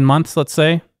 7 months, let's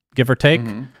say, give or take.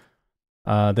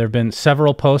 There have been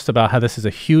several posts about how this is a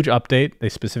huge update. They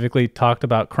specifically talked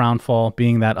about Crownfall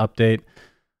being that update.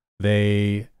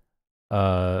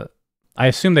 I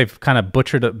assume they've kind of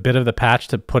butchered a bit of the patch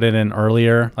to put it in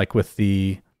earlier, like with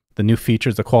the new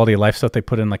features, the quality of life stuff they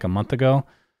put in like a month ago.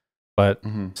 But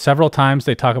several times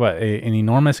they talk about an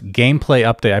enormous gameplay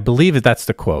update. I believe that's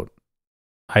the quote.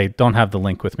 I don't have the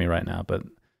link with me right now, but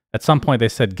at some point they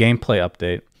said gameplay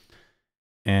update.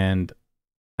 And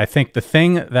I think the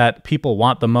thing that people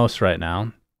want the most right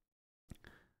now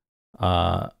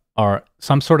are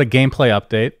some sort of gameplay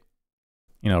update.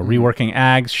 Reworking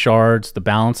ags, shards, the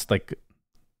balance,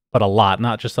 but a lot,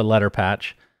 not just a letter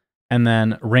patch. And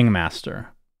then Ringmaster,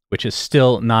 which is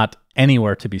still not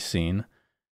anywhere to be seen.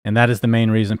 And that is the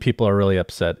main reason people are really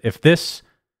upset.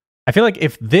 I feel like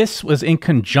if this was in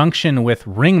conjunction with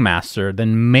Ringmaster,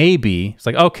 then maybe it's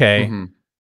like, okay.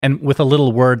 And with a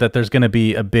little word that there's going to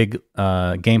be a big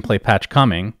gameplay patch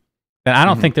coming, then I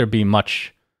don't think there'd be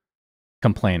much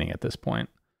complaining at this point.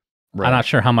 Right. I'm not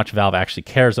sure how much Valve actually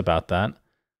cares about that.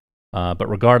 But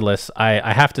regardless,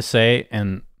 I have to say,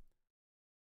 and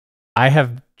I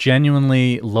have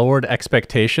genuinely lowered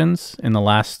expectations in the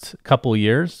last couple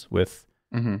years with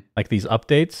like these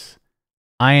updates.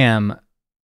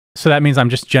 So that means I'm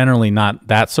just generally not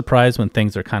that surprised when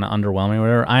things are kind of underwhelming or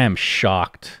whatever. I am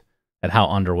shocked at how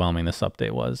underwhelming this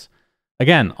update was.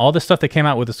 Again, all the stuff that came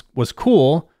out with was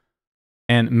cool,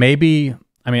 and maybe,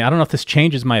 I don't know if this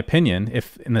changes my opinion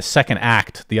if in the second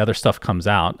act the other stuff comes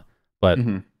out, but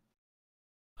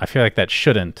I feel like that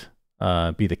shouldn't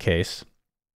be the case.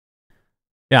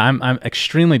 Yeah, I'm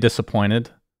extremely disappointed.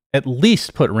 At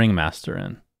least put Ringmaster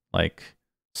in, like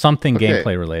something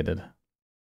gameplay related.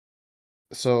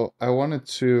 So I wanted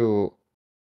to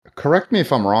correct me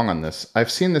if I'm wrong on this.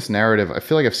 I've seen this narrative. I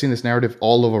feel like I've seen this narrative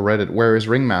all over Reddit. Where is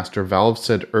Ringmaster? Valve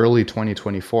said early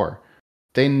 2024.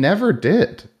 They never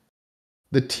did.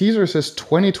 The teaser says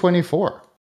 2024.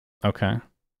 Okay.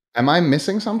 Am I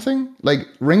missing something? Like,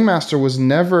 Ringmaster was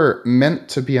never meant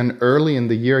to be an early in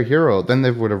the year hero. Then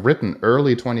they would have written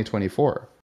early 2024.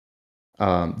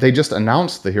 They just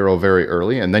announced the hero very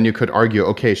early, and then you could argue,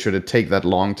 okay, should it take that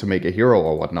long to make a hero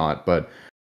or whatnot? But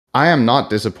I am not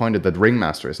disappointed that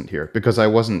Ringmaster isn't here, because I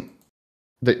wasn't.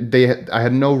 I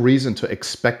had no reason to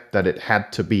expect that it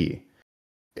had to be.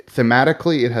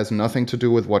 Thematically, it has nothing to do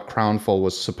with what Crownfall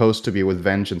was supposed to be with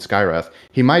Venge and Skywrath.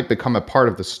 He might become a part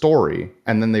of the story,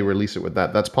 and then they release it with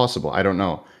that. That's possible. I don't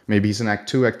know. Maybe he's in Act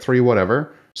 2, Act 3,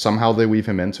 whatever. Somehow they weave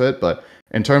him into it. But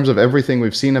in terms of everything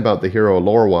we've seen about the hero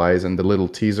lore-wise and the little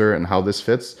teaser and how this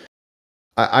fits,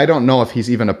 I don't know if he's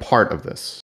even a part of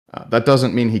this. That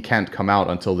doesn't mean he can't come out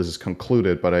until this is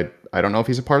concluded, but I don't know if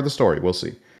he's a part of the story. We'll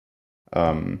see.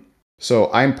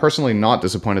 So I'm personally not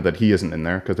disappointed that he isn't in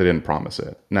there, because they didn't promise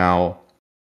it. Now,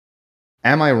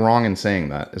 am I wrong in saying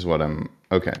that is what I'm...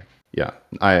 Okay, yeah.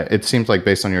 It seems like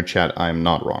based on your chat, I'm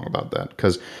not wrong about that.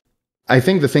 Because I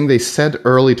think the thing they said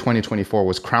early 2024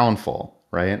 was Crownfall,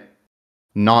 right?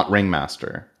 Not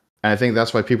Ringmaster. And I think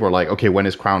that's why people are like, okay, when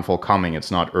is Crownfall coming?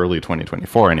 It's not early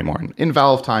 2024 anymore. In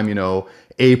Valve time,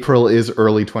 April is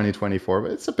early 2024,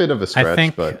 but it's a bit of a stretch. I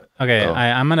think,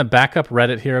 I'm going to back up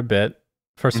Reddit here a bit.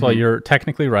 First of all, you're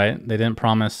technically right. They didn't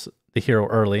promise the hero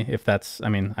early. If that's,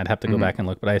 I'd have to go back and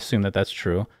look, but I assume that that's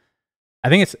true. I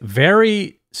think it's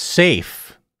very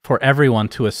safe for everyone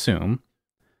to assume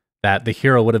that the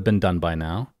hero would have been done by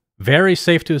now. Very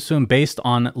safe to assume based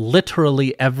on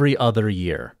literally every other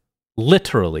year.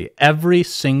 Literally every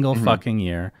single fucking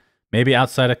year, maybe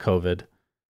outside of COVID,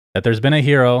 that there's been a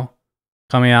hero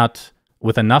coming out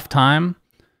with enough time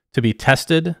to be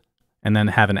tested and then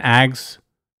have an Ags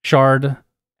shard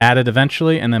added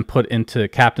eventually and then put into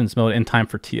captain's mode in time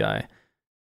for TI.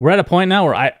 We're at a point now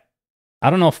where I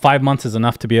don't know if 5 months is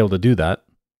enough to be able to do that.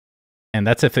 And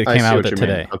that's if it came out with it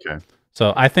today. Okay.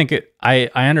 So I think I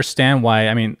understand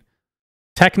why.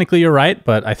 Technically you're right,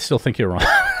 but I still think you're wrong.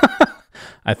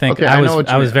 I think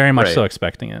I was very much so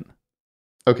expecting it.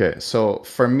 Okay, so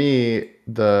for me,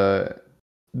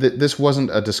 this wasn't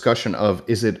a discussion of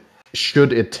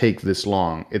should it take this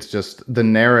long? It's just the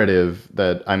narrative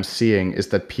that I'm seeing is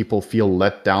that people feel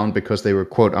let down because they were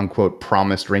quote unquote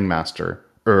promised Ringmaster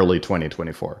early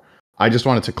 2024. I just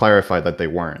wanted to clarify that they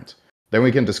weren't. Then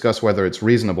we can discuss whether it's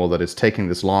reasonable that it's taking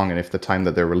this long and if the time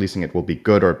that they're releasing it will be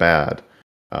good or bad.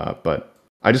 But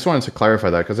I just wanted to clarify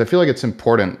that because I feel like it's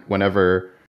important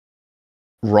whenever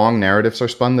wrong narratives are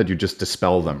spun that you just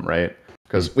dispel them, right?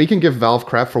 Because we can give Valve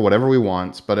crap for whatever we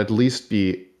want, but at least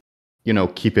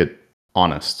keep it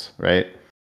honest, right?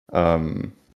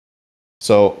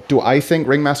 So do I think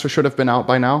Ringmaster should have been out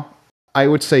by now? I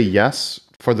would say yes,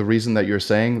 for the reason that you're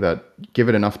saying, that give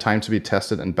it enough time to be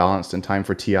tested and balanced in time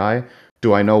for TI.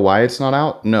 Do I know why it's not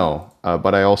out? No,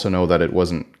 but I also know that it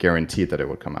wasn't guaranteed that it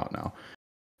would come out now.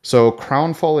 So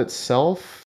Crownfall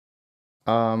itself,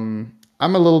 I'm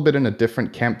a little bit in a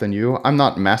different camp than you. I'm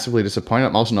not massively disappointed.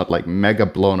 I'm also not mega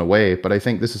blown away, but I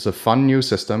think this is a fun new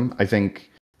system. I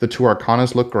think the two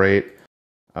Arcanas look great.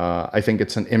 I think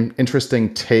it's an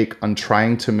interesting take on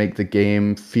trying to make the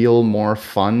game feel more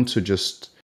fun to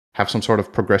just have some sort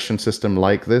of progression system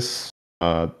like this.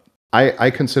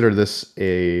 I consider this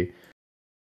a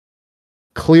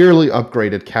clearly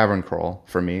upgraded Cavern Crawl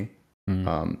for me.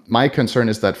 My concern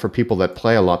is that for people that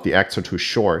play a lot, the acts are too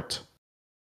short.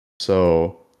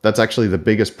 So that's actually the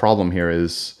biggest problem here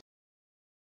is,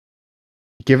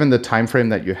 given the time frame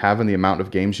that you have and the amount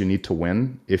of games you need to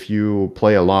win, if you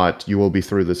play a lot, you will be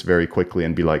through this very quickly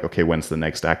and be like, okay, when's the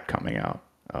next act coming out?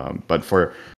 But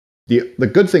for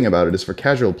the good thing about it is for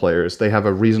casual players, they have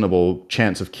a reasonable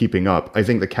chance of keeping up. I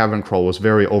think the Cavern Crawl was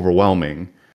very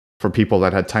overwhelming for people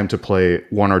that had time to play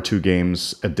 1 or 2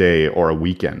 games a day or a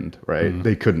weekend, right?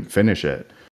 They couldn't finish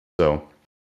it. So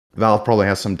Valve probably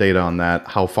has some data on that.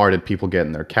 How far did people get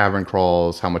in their Cavern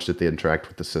Crawls? How much did they interact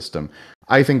with the system?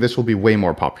 I think this will be way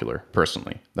more popular,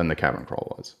 personally, than the Cavern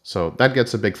Crawl was. So that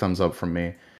gets a big thumbs up from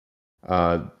me.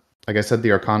 Like I said, the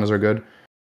Arcanas are good.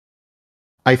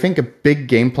 I think a big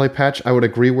gameplay patch, I would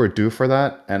agree we're due for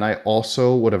that. And I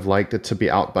also would have liked it to be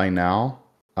out by now.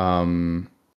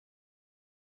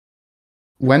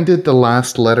 When did the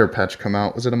last letter patch come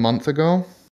out? Was it a month ago?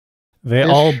 They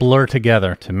all blur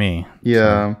together to me.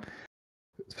 Yeah.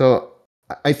 So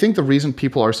I think the reason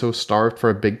people are so starved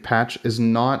for a big patch is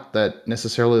not that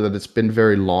necessarily that it's been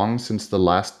very long since the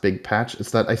last big patch. It's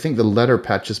that I think the letter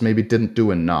patches maybe didn't do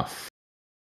enough.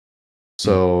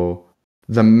 So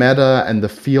the meta and the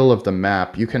feel of the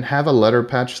map, you can have a letter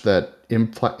patch that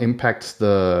impacts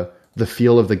the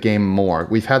feel of the game more.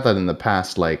 We've had that in the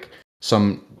past, like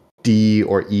some D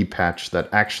or E patch that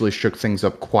actually shook things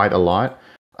up quite a lot.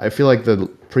 I feel like the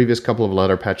previous couple of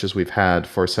ladder patches we've had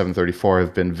for 734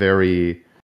 have been very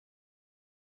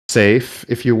safe,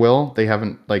 if you will. They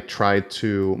haven't like tried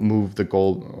to move the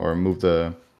gold or move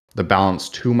the balance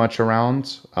too much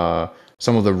around.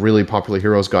 Some of the really popular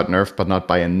heroes got nerfed, but not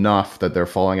by enough that they're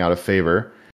falling out of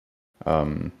favor.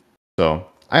 So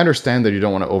I understand that you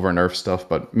don't want to over nerf stuff,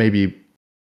 but maybe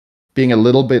being a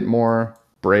little bit more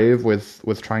brave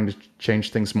with trying to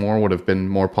change things more would have been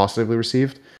more positively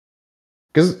received.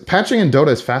 Because patching in Dota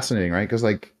is fascinating, right? Because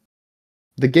like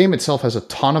the game itself has a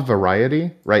ton of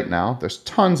variety right now. There's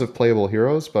tons of playable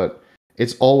heroes, but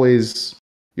you're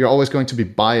always going to be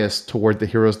biased toward the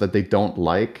heroes that they don't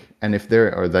like, and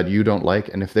that you don't like,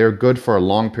 and if they're good for a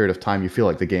long period of time, you feel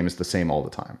like the game is the same all the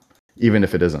time, even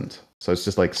if it isn't. So it's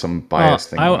just like some bias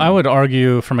thing. I would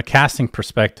argue from a casting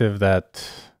perspective that,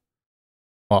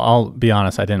 well, I'll be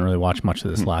honest, I didn't really watch much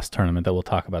of this last tournament that we'll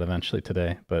talk about eventually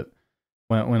today, but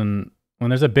when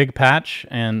there's a big patch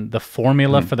and the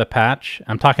formula for the patch,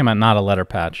 I'm talking about not a letter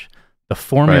patch, the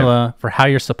formula for how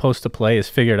you're supposed to play is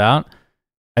figured out,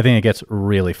 I think it gets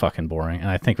really fucking boring. And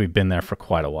I think we've been there for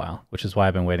quite a while, which is why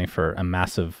I've been waiting for a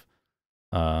massive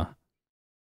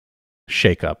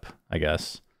shake-up, I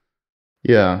guess.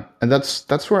 Yeah, and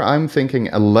that's where I'm thinking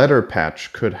a letter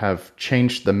patch could have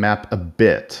changed the map a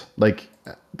bit. Like,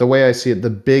 the way I see it,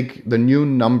 the new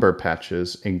number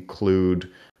patches include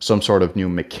some sort of new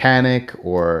mechanic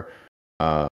or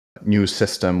new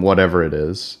system, whatever it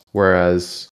is.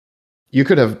 Whereas you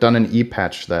could have done an E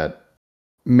patch that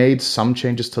made some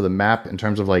changes to the map in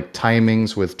terms of like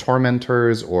timings with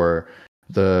tormentors or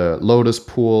the lotus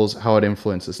pools, how it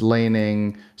influences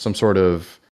laning, some sort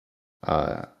of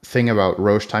thing about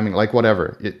Roche timing, like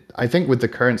whatever. I think with the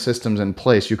current systems in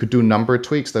place, you could do number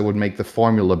tweaks that would make the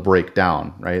formula break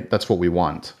down, right? That's what we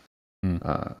want.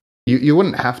 You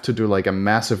wouldn't have to do like a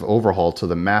massive overhaul to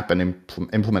the map and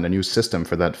implement a new system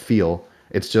for that feel.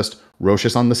 It's just Roche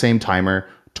is on the same timer,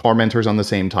 tormentors on the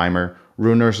same timer,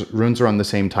 runes are on the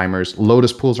same timers,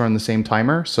 lotus pools are on the same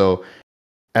timer. So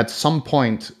at some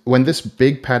point, when this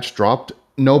big patch dropped,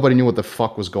 nobody knew what the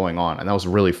fuck was going on. And that was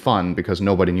really fun because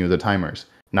nobody knew the timers.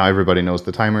 Now everybody knows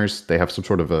the timers. They have some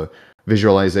sort of a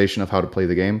visualization of how to play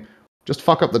the game. Just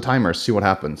fuck up the timers, see what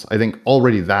happens. I think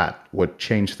already that would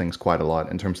change things quite a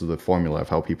lot in terms of the formula of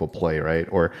how people play, right?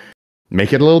 Or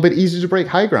make it a little bit easier to break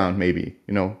high ground, maybe.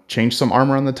 You know, change some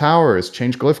armor on the towers,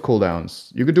 change glyph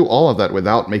cooldowns. You could do all of that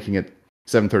without making it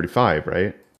 735,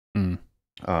 right?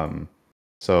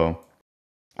 So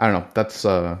I don't know.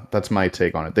 That's my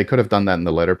take on it. They could have done that in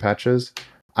the letter patches.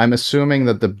 I'm assuming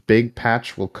that the big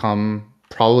patch will come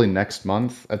probably next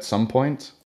month at some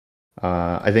point.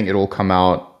 I think it will come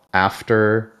out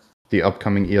after the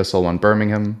upcoming ESL 1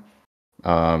 Birmingham.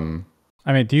 I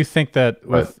mean, do you think that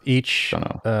with each,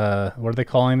 what are they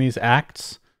calling these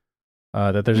acts,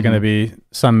 that there's going to be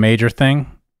some major thing?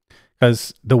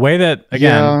 Because the way that,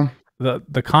 again,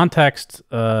 the context,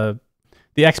 the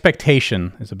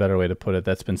expectation is a better way to put it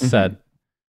that's been set,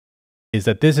 is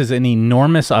that this is an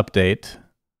enormous update.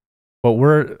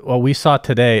 What we saw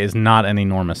today is not an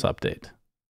enormous update.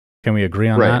 Can we agree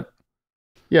on that?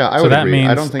 Yeah, I would agree. That means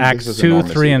I don't think Acts this is 2,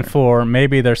 3, either. and 4,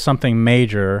 maybe there's something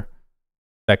major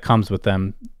that comes with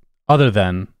them other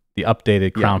than the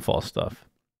updated Crownfall stuff.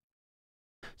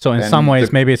 So in some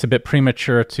ways, maybe it's a bit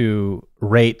premature to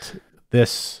rate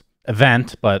this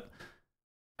event, but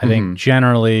I think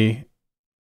generally,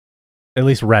 at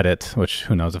least Reddit, which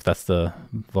who knows if that's the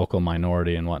vocal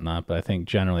minority and whatnot, but I think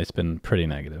generally it's been pretty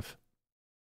negative.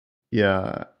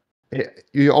 Yeah.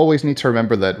 You always need to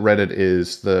remember that Reddit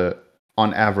is the,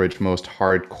 on average, most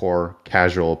hardcore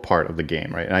casual part of the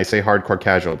game, right? And I say hardcore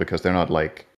casual because they're not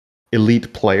like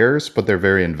elite players, but they're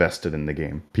very invested in the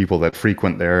game. People that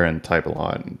frequent there and type a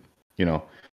lot, and, you know.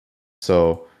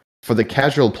 So for the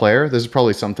casual player, this is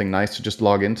probably something nice to just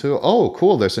log into. Oh,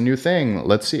 cool, there's a new thing.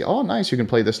 Let's see. Oh, nice, you can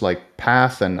play this like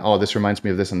path, and oh, this reminds me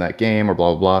of this and that game, or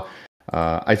blah, blah, blah.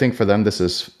 I think for them, this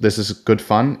is good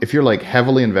fun. If you're like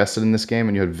heavily invested in this game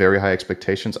and you had very high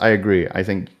expectations, I agree. I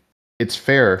think it's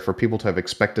fair for people to have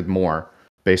expected more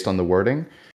based on the wording.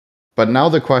 But now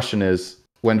the question is,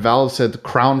 when Valve said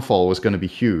Crownfall was going to be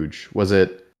huge, was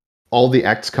it all the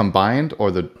acts combined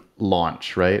or the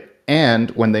launch, right?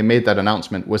 And when they made that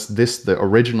announcement, was this the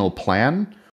original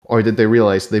plan? Or did they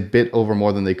realize they bit over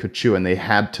more than they could chew and they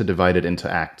had to divide it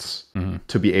into acts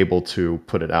to be able to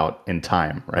put it out in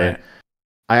time, right?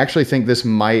 I actually think this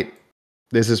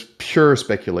is pure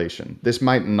speculation. This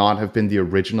might not have been the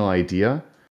original idea,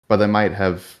 but they might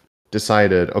have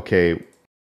decided, okay,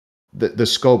 the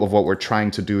scope of what we're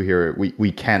trying to do here,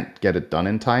 we can't get it done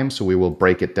in time, so we will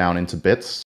break it down into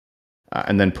bits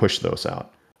and then push those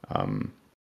out.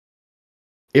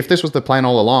 If this was the plan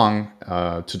all along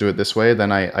to do it this way,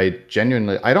 then I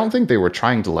genuinely, I don't think they were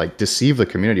trying to like deceive the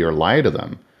community or lie to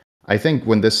them. I think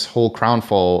when this whole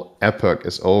Crownfall epoch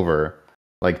is over,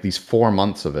 like these 4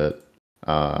 months of it,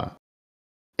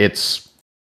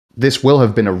 this will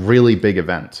have been a really big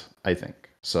event, I think.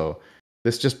 So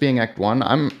this just being Act 1,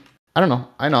 I don't know.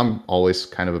 I know I'm always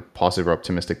kind of a positive or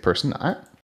optimistic person.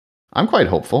 I'm quite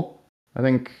hopeful. I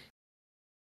think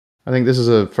this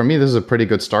is for me, this is a pretty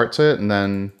good start to it. And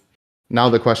then now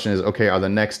the question is, okay, are the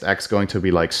next acts going to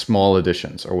be like small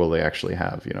additions, or will they actually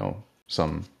have, you know,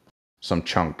 some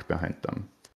chunk behind them?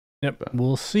 Yep, but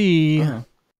we'll see.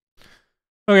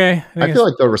 Okay. I feel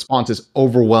like the response is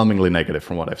overwhelmingly negative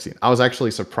from what I've seen. I was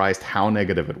actually surprised how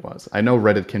negative it was. I know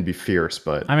Reddit can be fierce,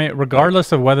 but I mean,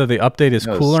 regardless of whether the update is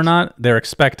cool or not, they're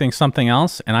expecting something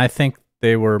else, and I think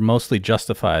they were mostly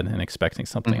justified in expecting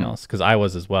something else, because I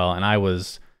was as well, and I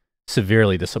was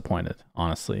severely disappointed,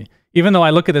 honestly. Even though I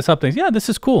look at this update, yeah, this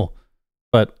is cool,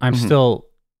 but I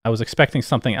was expecting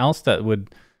something else that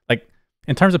would, like,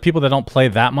 in terms of people that don't play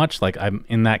that much, like I'm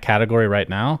in that category right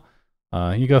now.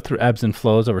 You go through ebbs and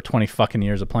flows over 20 fucking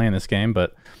years of playing this game,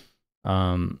 but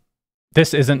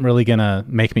this isn't really gonna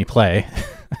make me play.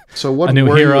 So what a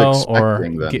new hero or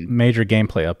major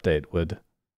gameplay update would.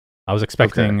 I was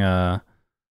expecting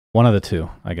one of the two,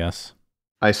 I guess.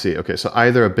 I see. Okay, so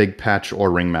either a big patch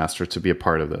or Ringmaster to be a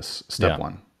part of this step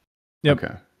 1. Yep.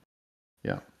 Okay.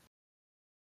 Yeah.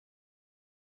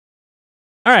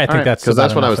 All right, I think that's because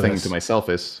that's what I was thinking to myself.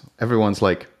 Is everyone's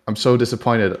like, I'm so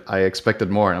disappointed. I expected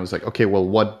more, and I was like, okay, well,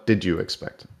 what did you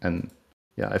expect? And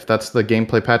yeah, if that's the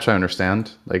gameplay patch, I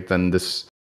understand. Like, then this.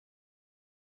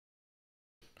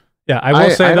 Yeah, I will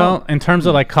say though, in terms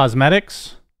of like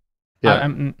cosmetics,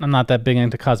 I'm not that big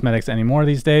into cosmetics anymore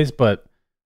these days, but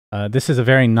this is a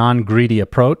very non-greedy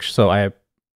approach, so I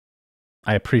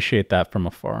appreciate that from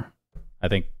afar. I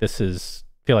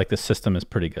feel like this system is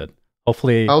pretty good.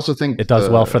 Hopefully, I also think it does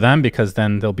well for them, because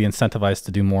then they'll be incentivized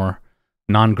to do more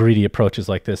non-greedy approaches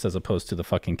like this, as opposed to the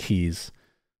fucking keys,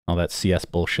 all that CS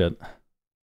bullshit.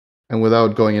 And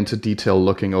without going into detail,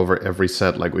 looking over every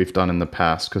set like we've done in the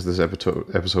past, because this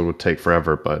episode would take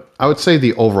forever, but I would say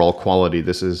the overall quality,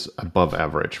 this is above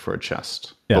average for a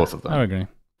chest. Yeah, both of them. I agree.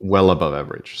 Well above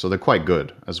average. So they're quite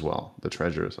good as well, the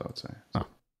treasures, I would say. So.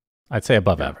 I'd say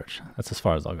above average. That's as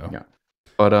far as I'll go. Yeah.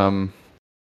 But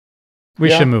we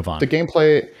should move on. The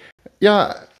gameplay,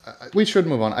 we should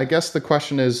move on. I guess the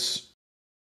question is,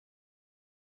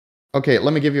 okay,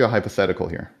 let me give you a hypothetical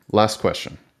here. Last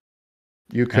question.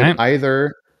 You could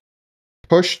either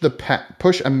push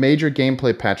a major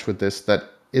gameplay patch with this that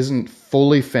isn't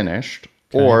fully finished,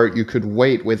 or you could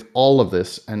wait with all of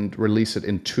this and release it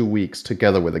in 2 weeks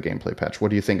together with a gameplay patch. What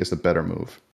do you think is the better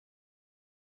move?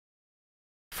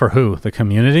 For who? The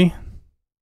community?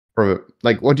 Or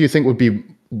like, what do you think would be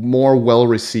more well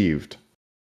received?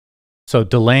 So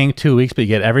delaying 2 weeks, but you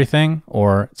get everything,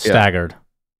 or staggered?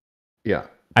 Yeah.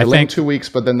 Delaying 2 weeks,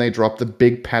 but then they drop the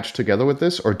big patch together with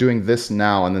this, or doing this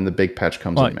now and then the big patch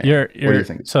comes in May. What do you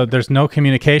think? So there's no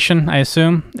communication, I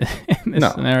assume, in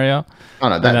this scenario. Oh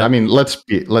no, I mean, let's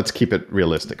keep it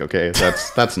realistic, okay?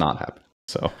 That's not happening.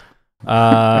 So,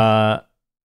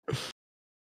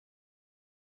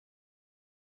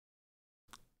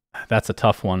 that's a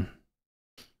tough one.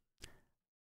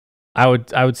 I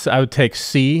would take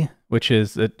C, which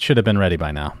is it should have been ready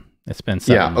by now. It's been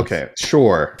 7 months. Okay,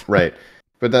 sure, right.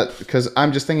 But that, because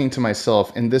I'm just thinking to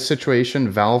myself, in this situation,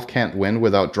 Valve can't win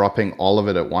without dropping all of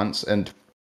it at once. And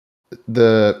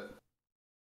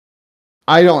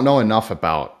I don't know enough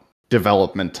about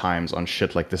development times on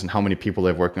shit like this and how many people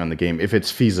they're working on the game, if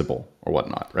it's feasible or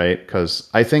whatnot, right? Because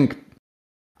I think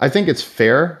it's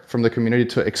fair from the community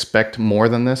to expect more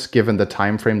than this, given the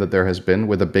time frame that there has been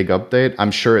with a big update. I'm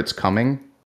sure it's coming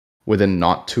within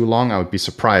not too long. I would be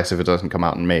surprised if it doesn't come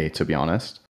out in May, to be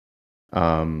honest.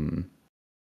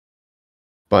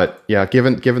 But yeah,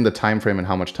 given the time frame and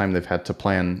how much time they've had to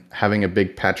plan, having a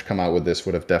big patch come out with this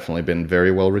would have definitely been very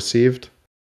well received.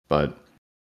 But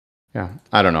yeah,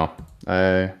 I don't know.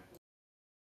 I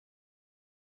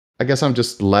guess I'm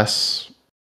just less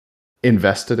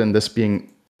invested in this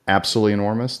being absolutely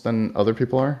enormous than other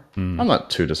people are. I'm not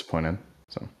too disappointed.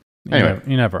 So anyway,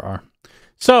 you never are.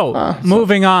 So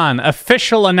moving on,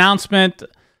 official announcement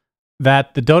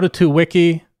that the Dota 2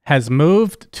 wiki has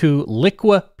moved to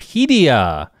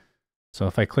Liquipedia. So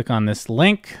if I click on this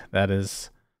link, that is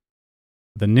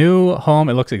The new home,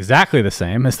 it looks exactly the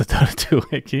same as the Dota 2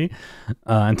 wiki.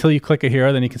 Until you click a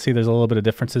hero, then you can see there's a little bit of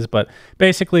differences. But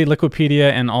basically,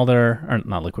 Liquipedia and all their, or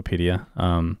not Liquipedia,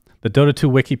 the Dota 2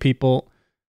 wiki people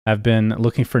have been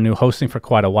looking for new hosting for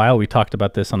quite a while. We talked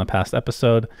about this on a past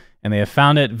episode, and they have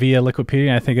found it via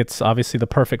Liquipedia. I think it's obviously the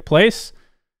perfect place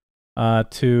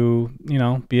to,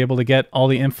 be able to get all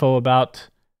the info about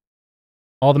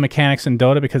all the mechanics in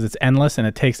Dota, because it's endless and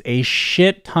it takes a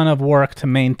shit ton of work to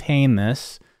maintain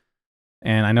this.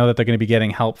 And I know that they're going to be getting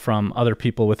help from other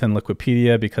people within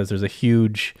Liquipedia, because there's a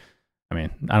huge, I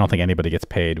don't think anybody gets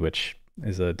paid, which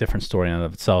is a different story in and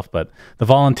of itself, but the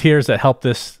volunteers that help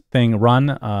this thing run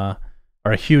are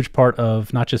a huge part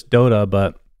of not just Dota,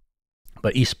 but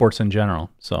esports in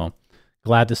general. So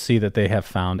glad to see that they have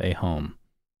found a home.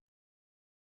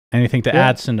 Anything to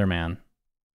add, Cinderman?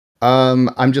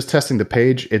 I'm just testing the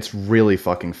page. It's really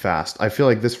fucking fast. I feel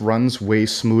like this runs way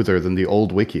smoother than the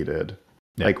old wiki did.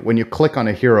 Yeah. Like when you click on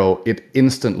a hero, it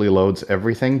instantly loads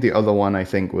everything. The other one, I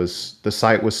think, was the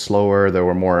site was slower. There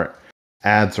were more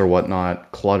ads or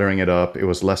whatnot, cluttering it up. It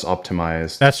was less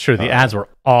optimized. That's true. The ads were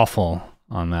awful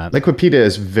on that. Liquipedia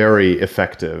is very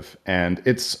effective. And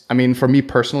it's, for me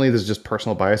personally, this is just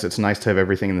personal bias. It's nice to have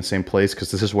everything in the same place,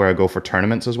 because this is where I go for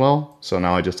tournaments as well. So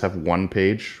now I just have one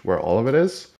page where all of it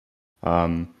is.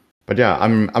 But yeah,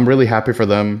 I'm really happy for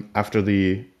them after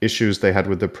the issues they had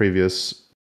with the previous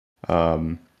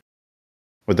server,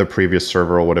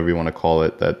 or whatever you want to call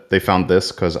it, that they found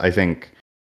this, because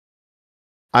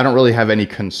I don't really have any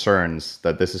concerns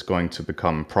that this is going to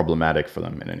become problematic for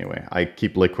them in any way. I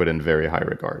keep Liquid in very high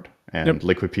regard, and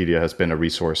Liquipedia has been a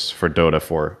resource for Dota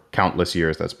for countless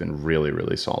years that's been really,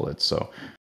 really solid. So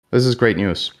this is great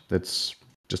news.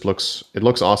 It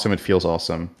looks awesome. It feels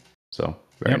awesome. So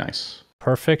very nice.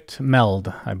 Perfect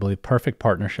meld, I believe. Perfect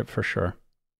partnership for sure.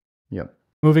 Yep.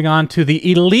 Moving on to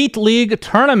the Elite League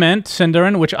tournament,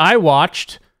 Cinderin, which I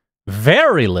watched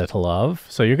very little of.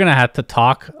 So you're going to have to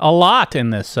talk a lot in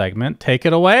this segment. Take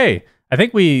it away. I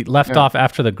think we left off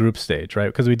after the group stage, right?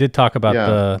 Because we did talk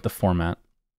about the format.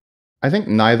 I think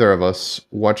neither of us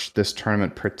watched this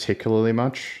tournament particularly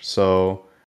much. So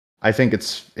I think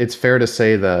it's fair to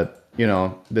say that,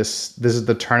 this is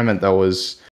the tournament that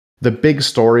was the big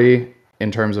story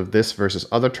in terms of this versus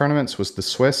other tournaments was the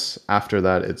Swiss. After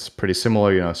that, it's pretty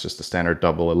similar. It's just a standard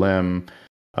double elim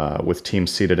with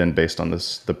teams seeded in based on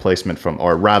the placement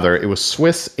or rather, it was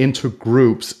Swiss into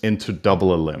groups into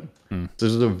double elim. So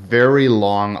this is a very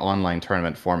long online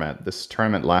tournament format. This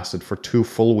tournament lasted for 2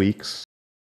 full weeks,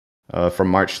 from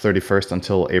March 31st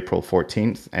until April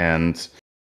 14th, and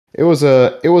it was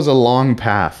a long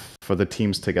path for the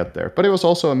teams to get there. But it was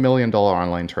also $1 million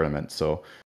online tournament, so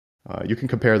you can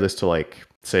compare this to, like,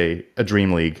 say, a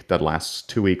Dream League that lasts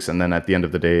 2 weeks, and then at the end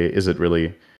of the day,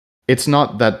 it's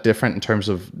not that different in terms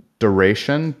of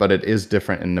duration, but it is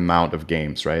different in the amount of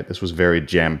games, right? This was very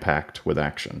jam-packed with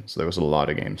action, so there was a lot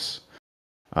of games.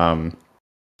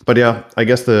 But yeah, I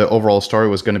guess the overall story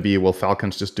was going to be, will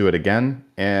Falcons just do it again?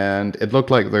 And it looked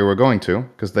like they were going to,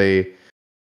 because they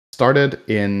started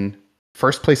in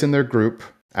first place in their group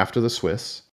after the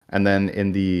Swiss, and then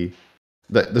in the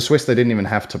Swiss, they didn't even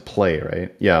have to play,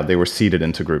 right? Yeah, they were seeded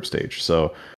into group stage.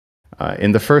 So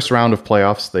in the first round of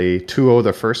playoffs, they 2-0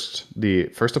 the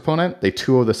first opponent, they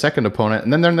 2-0 the second opponent,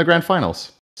 and then they're in the grand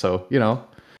finals. So,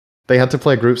 they had to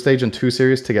play group stage in 2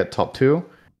 series to get top 2.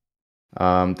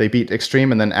 They beat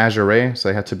Extreme and then Azure, so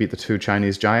they had to beat the 2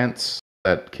 Chinese giants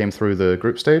that came through the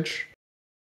group stage.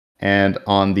 And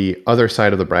on the other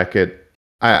side of the bracket,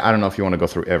 I don't know if you want to go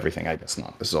through everything. I guess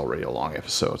not. This is already a long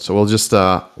episode. So we'll just,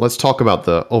 let's talk about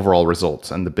the overall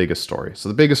results and the biggest story. So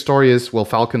the biggest story is, will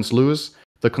Falcons lose?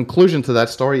 The conclusion to that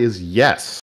story is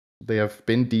yes. They have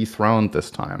been dethroned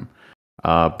this time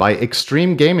by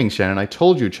Extreme Gaming, Shannon. I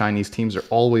told you Chinese teams are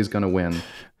always going to win.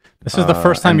 This is the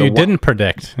first time you didn't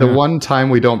predict. The one time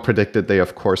we don't predict it, they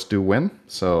of course do win.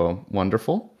 So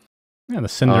wonderful. Yeah, the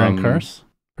Cinder and Curse.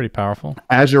 Pretty powerful.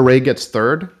 Azure gets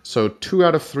 3rd. So 2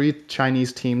 out of 3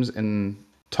 Chinese teams in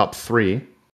top 3,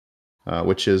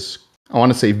 which is, I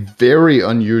want to say, very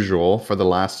unusual for the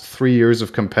last 3 years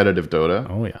of competitive Dota.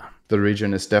 Oh, yeah. The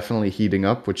region is definitely heating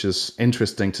up, which is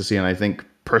interesting to see, and I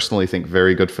personally think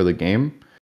very good for the game.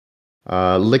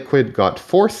 Liquid got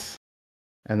 4th,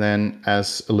 and then,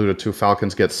 as alluded to,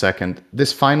 Falcons get 2nd.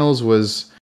 This finals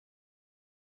was,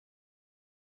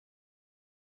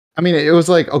 it was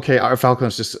like, okay, our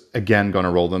Falcons just again gonna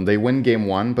roll them. They win game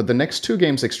 1, but the next 2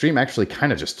 games, Extreme actually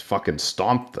kind of just fucking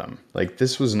stomped them. Like,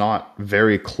 this was not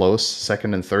very close,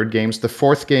 2nd and 3rd games. The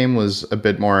 4th game was a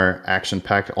bit more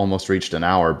action-packed, almost reached an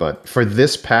hour, but for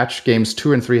this patch, games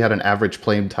 2 and 3 had an average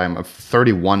playing time of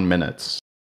 31 minutes.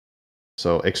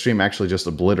 So Extreme actually just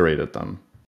obliterated them.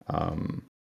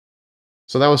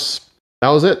 So that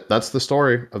was it. That's the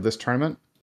story of this tournament.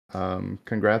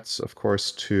 Congrats, of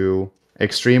course, to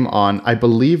Extreme on, I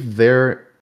believe, their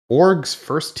org's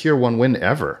first tier 1 win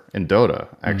ever in Dota,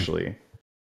 actually.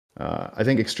 I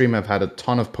think Extreme have had a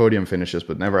ton of podium finishes,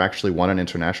 but never actually won an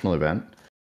international event.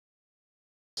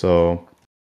 So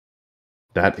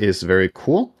that is very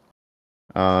cool.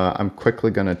 I'm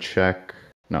quickly going to check.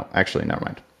 No, actually, never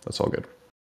mind. That's all good.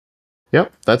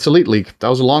 Yep, that's Elite League. That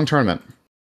was a long tournament.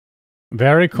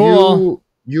 Very cool.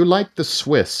 You like the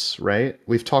Swiss, right?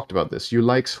 We've talked about this. You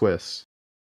like Swiss.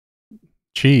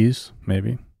 Cheese,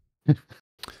 maybe. So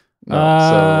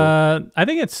I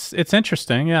think it's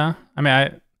interesting, yeah. I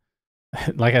mean,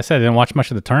 like I said, I didn't watch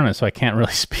much of the tournament, so I can't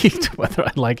really speak to whether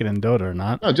I like it in Dota or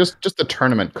not. No, just the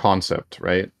tournament concept,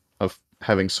 right? Of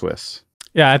having Swiss.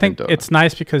 Yeah, I think it's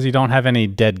nice because you don't have any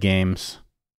dead games.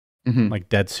 Like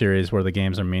dead series where the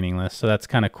games are meaningless. So that's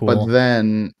kind of cool. But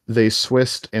then they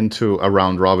switched into a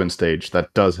round robin stage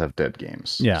that does have dead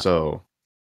games. Yeah. So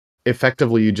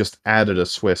effectively you just added a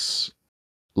Swiss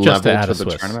level to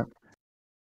the tournament.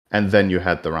 And then you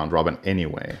had the round robin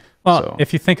anyway. Well,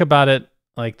 if you think about it,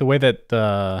 like the way that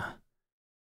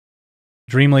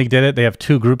Dream League did it, they have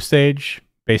 2 group stage,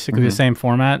 basically the same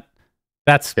format.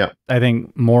 That's, I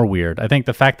think, more weird. I think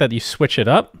the fact that you switch it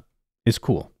up is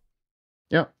cool.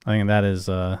 Yeah, I think that is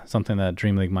something that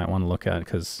Dream League might want to look at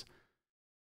because,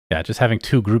 yeah, just having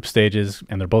 2 group stages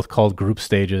and they're both called group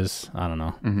stages, I don't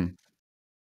know,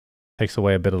 takes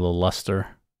away a bit of the luster.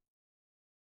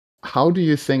 How do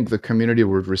you think the community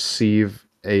would receive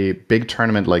a big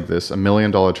tournament like this, $1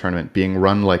 million tournament, being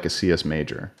run like a CS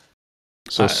major?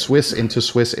 So Swiss into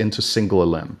single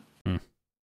elim. Do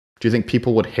you think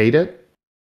people would hate it?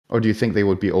 Or do you think they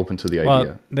would be open to the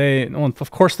idea? Well, of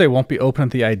course they won't be open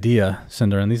to the idea,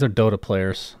 Cinder, and these are Dota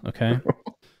players, okay?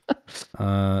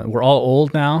 We're all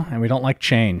old now, and we don't like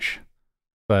change.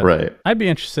 But I'd be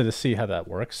interested to see how that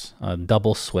works.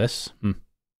 Double Swiss.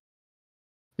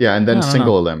 Yeah, and then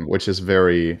single elim, which is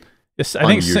very I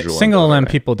think single elim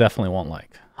people definitely won't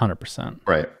like, 100%.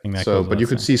 Right. So, but you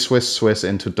could see Swiss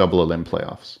into double elim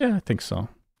playoffs. Yeah, I think so.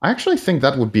 I actually think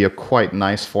that would be a quite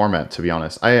nice format, to be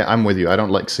honest. I'm with you. I don't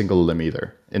like single elim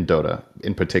either in Dota,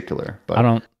 in particular. But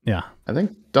I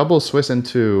think double Swiss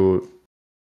into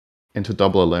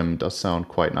double elim does sound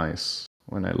quite nice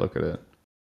when I look at it.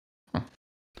 All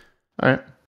right.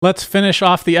 Let's finish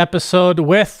off the episode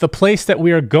with the place that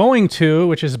we are going to,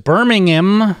 which is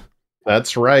Birmingham.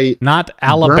 That's right. Not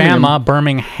Alabama,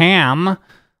 Birmingham.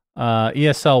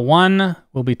 ESL 1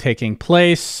 will be taking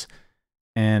place.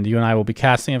 And you and I will be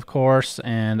casting, of course.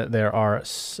 And there are a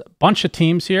bunch of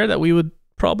teams here that we would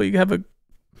probably have a...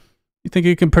 You think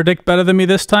you can predict better than me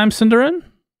this time, Cinderin?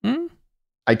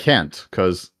 I can't,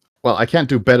 because... Well, I can't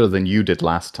do better than you did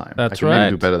last time. That's right. I can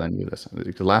maybe do better than you this time.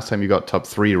 Because last time you got top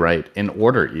 3 right, in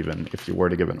order even, if you were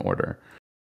to give an order.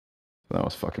 That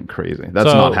was fucking crazy.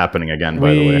 That's not happening again,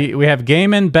 by the way. We have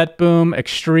Gaimin, BetBoom,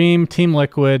 Extreme, Team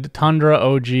Liquid, Tundra,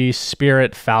 OG,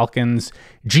 Spirit, Falcons,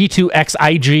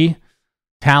 G2XIG,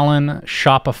 Talon,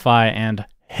 Shopify, and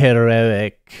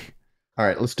Heroic. All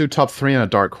right, let's do top 3 and a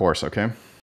dark horse, okay?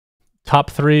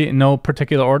 Top 3, no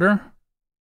particular order?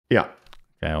 Yeah.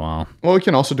 Okay, well, we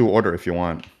can also do order if you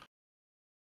want.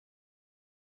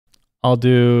 I'll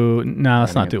do... No,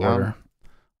 let's not do order.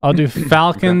 I'll do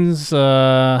Falcons.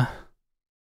 Falcons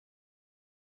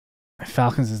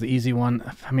is the easy one.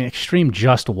 I mean, Extreme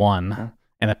just won,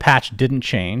 and the patch didn't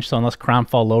change. So unless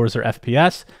Crownfall lowers their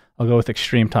FPS, I'll go with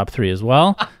Extreme top 3 as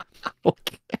well.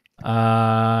 Okay.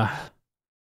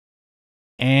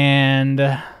 And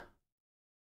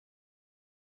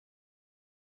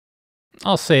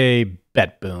I'll say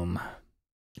BetBoom.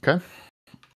 Okay.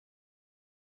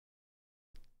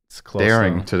 It's close.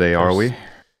 Daring today, are we?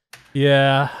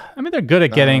 Yeah. I mean, they're good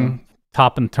at getting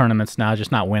top in tournaments now,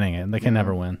 just not winning it. They can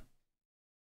never win.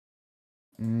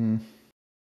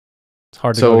 It's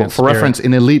hard to go against for Spirit. reference,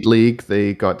 in Elite League,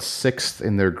 they got 6th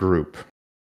in their group.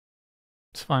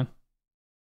 It's fine.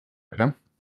 Okay.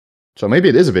 So maybe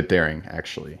it is a bit daring,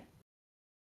 actually.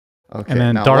 Okay. And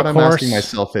then now Dark what I'm Horse... asking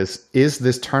myself is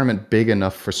this tournament big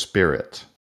enough for Spirit?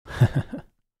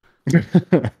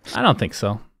 I don't think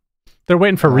so. They're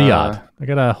waiting for Riyadh. They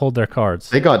gotta hold their cards.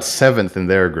 They got 7th in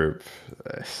their group.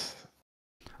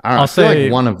 I don't know. I feel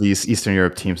like one of these Eastern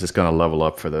Europe teams is going to level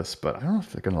up for this, but I don't know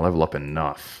if they're going to level up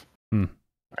enough.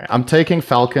 Right, I'm taking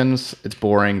Falcons. It's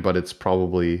boring, but it's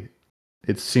probably...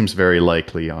 It seems very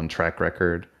likely on track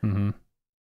record. Do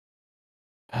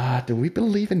we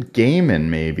believe in Gaimin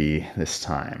maybe this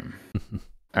time? All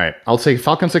right, I'll take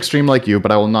Falcons Extreme like you,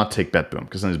 but I will not take BetBoom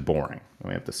because then it's boring.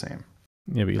 We have the same.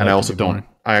 Yeah, but and I also don't.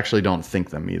 I actually don't think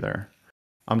them either.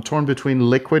 I'm torn between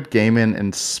Liquid, Gaming,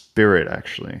 and Spirit.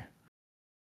 Actually,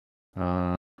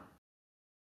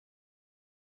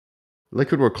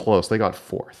 Liquid were close. They got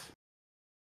 4th,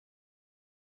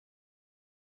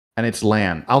 and it's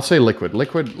LAN. I'll say Liquid.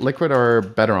 Liquid are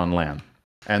better on LAN,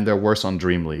 and they're worse on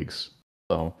Dream Leagues.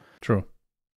 So true.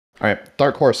 All right,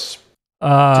 Dark Horse.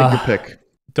 Take your pick.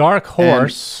 Dark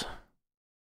Horse.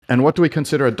 And what do we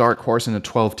consider a dark horse in a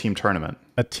 12-team tournament?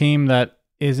 A team that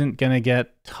isn't going to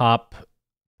get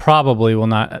probably will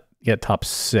not get top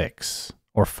 6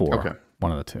 or 4. Okay.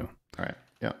 One of the two. All right,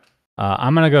 yeah.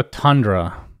 I'm going to go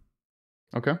Tundra.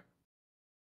 Okay.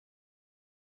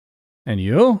 And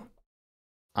you?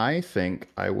 I think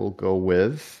I will go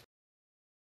with...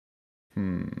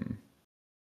 I'm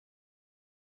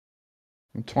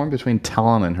torn between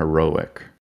Talon and Heroic.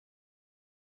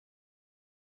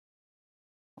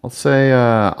 I'll say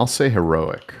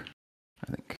Heroic,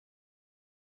 I think.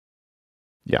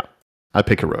 Yeah, I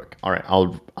pick Heroic. All right,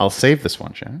 I'll save this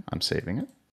one, Shannon. I'm saving it.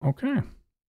 Okay.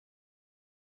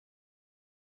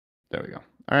 There we go.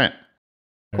 All right.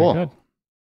 Very Cool. Good.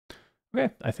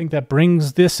 Okay, I think that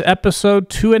brings this episode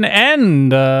to an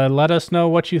end. Let us know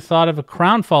what you thought of a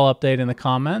Crownfall update in the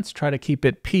comments. Try to keep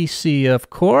it PC, of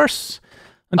course.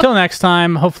 Until next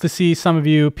time, hope to see some of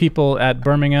you people at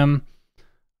Birmingham.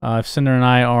 If Cinder and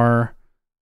I are...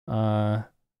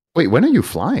 Wait, when are you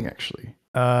flying, actually?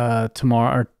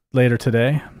 Tomorrow or later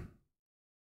today.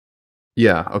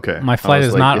 Yeah, okay. My flight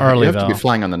is not early, though. You have to though. be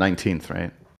flying on the 19th,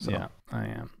 right? So, yeah, I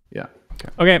am. Yeah.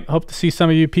 Okay, hope to see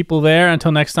some of you people there.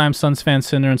 Until next time, Suns fan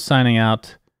Cinder and signing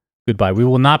out. Goodbye. We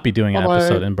will not be doing an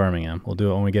episode in Birmingham. We'll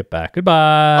do it when we get back.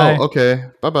 Goodbye. Oh, okay.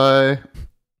 Bye-bye.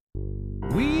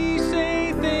 We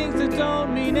say things that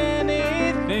don't mean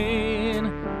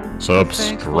anything.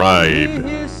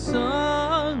 Subscribe.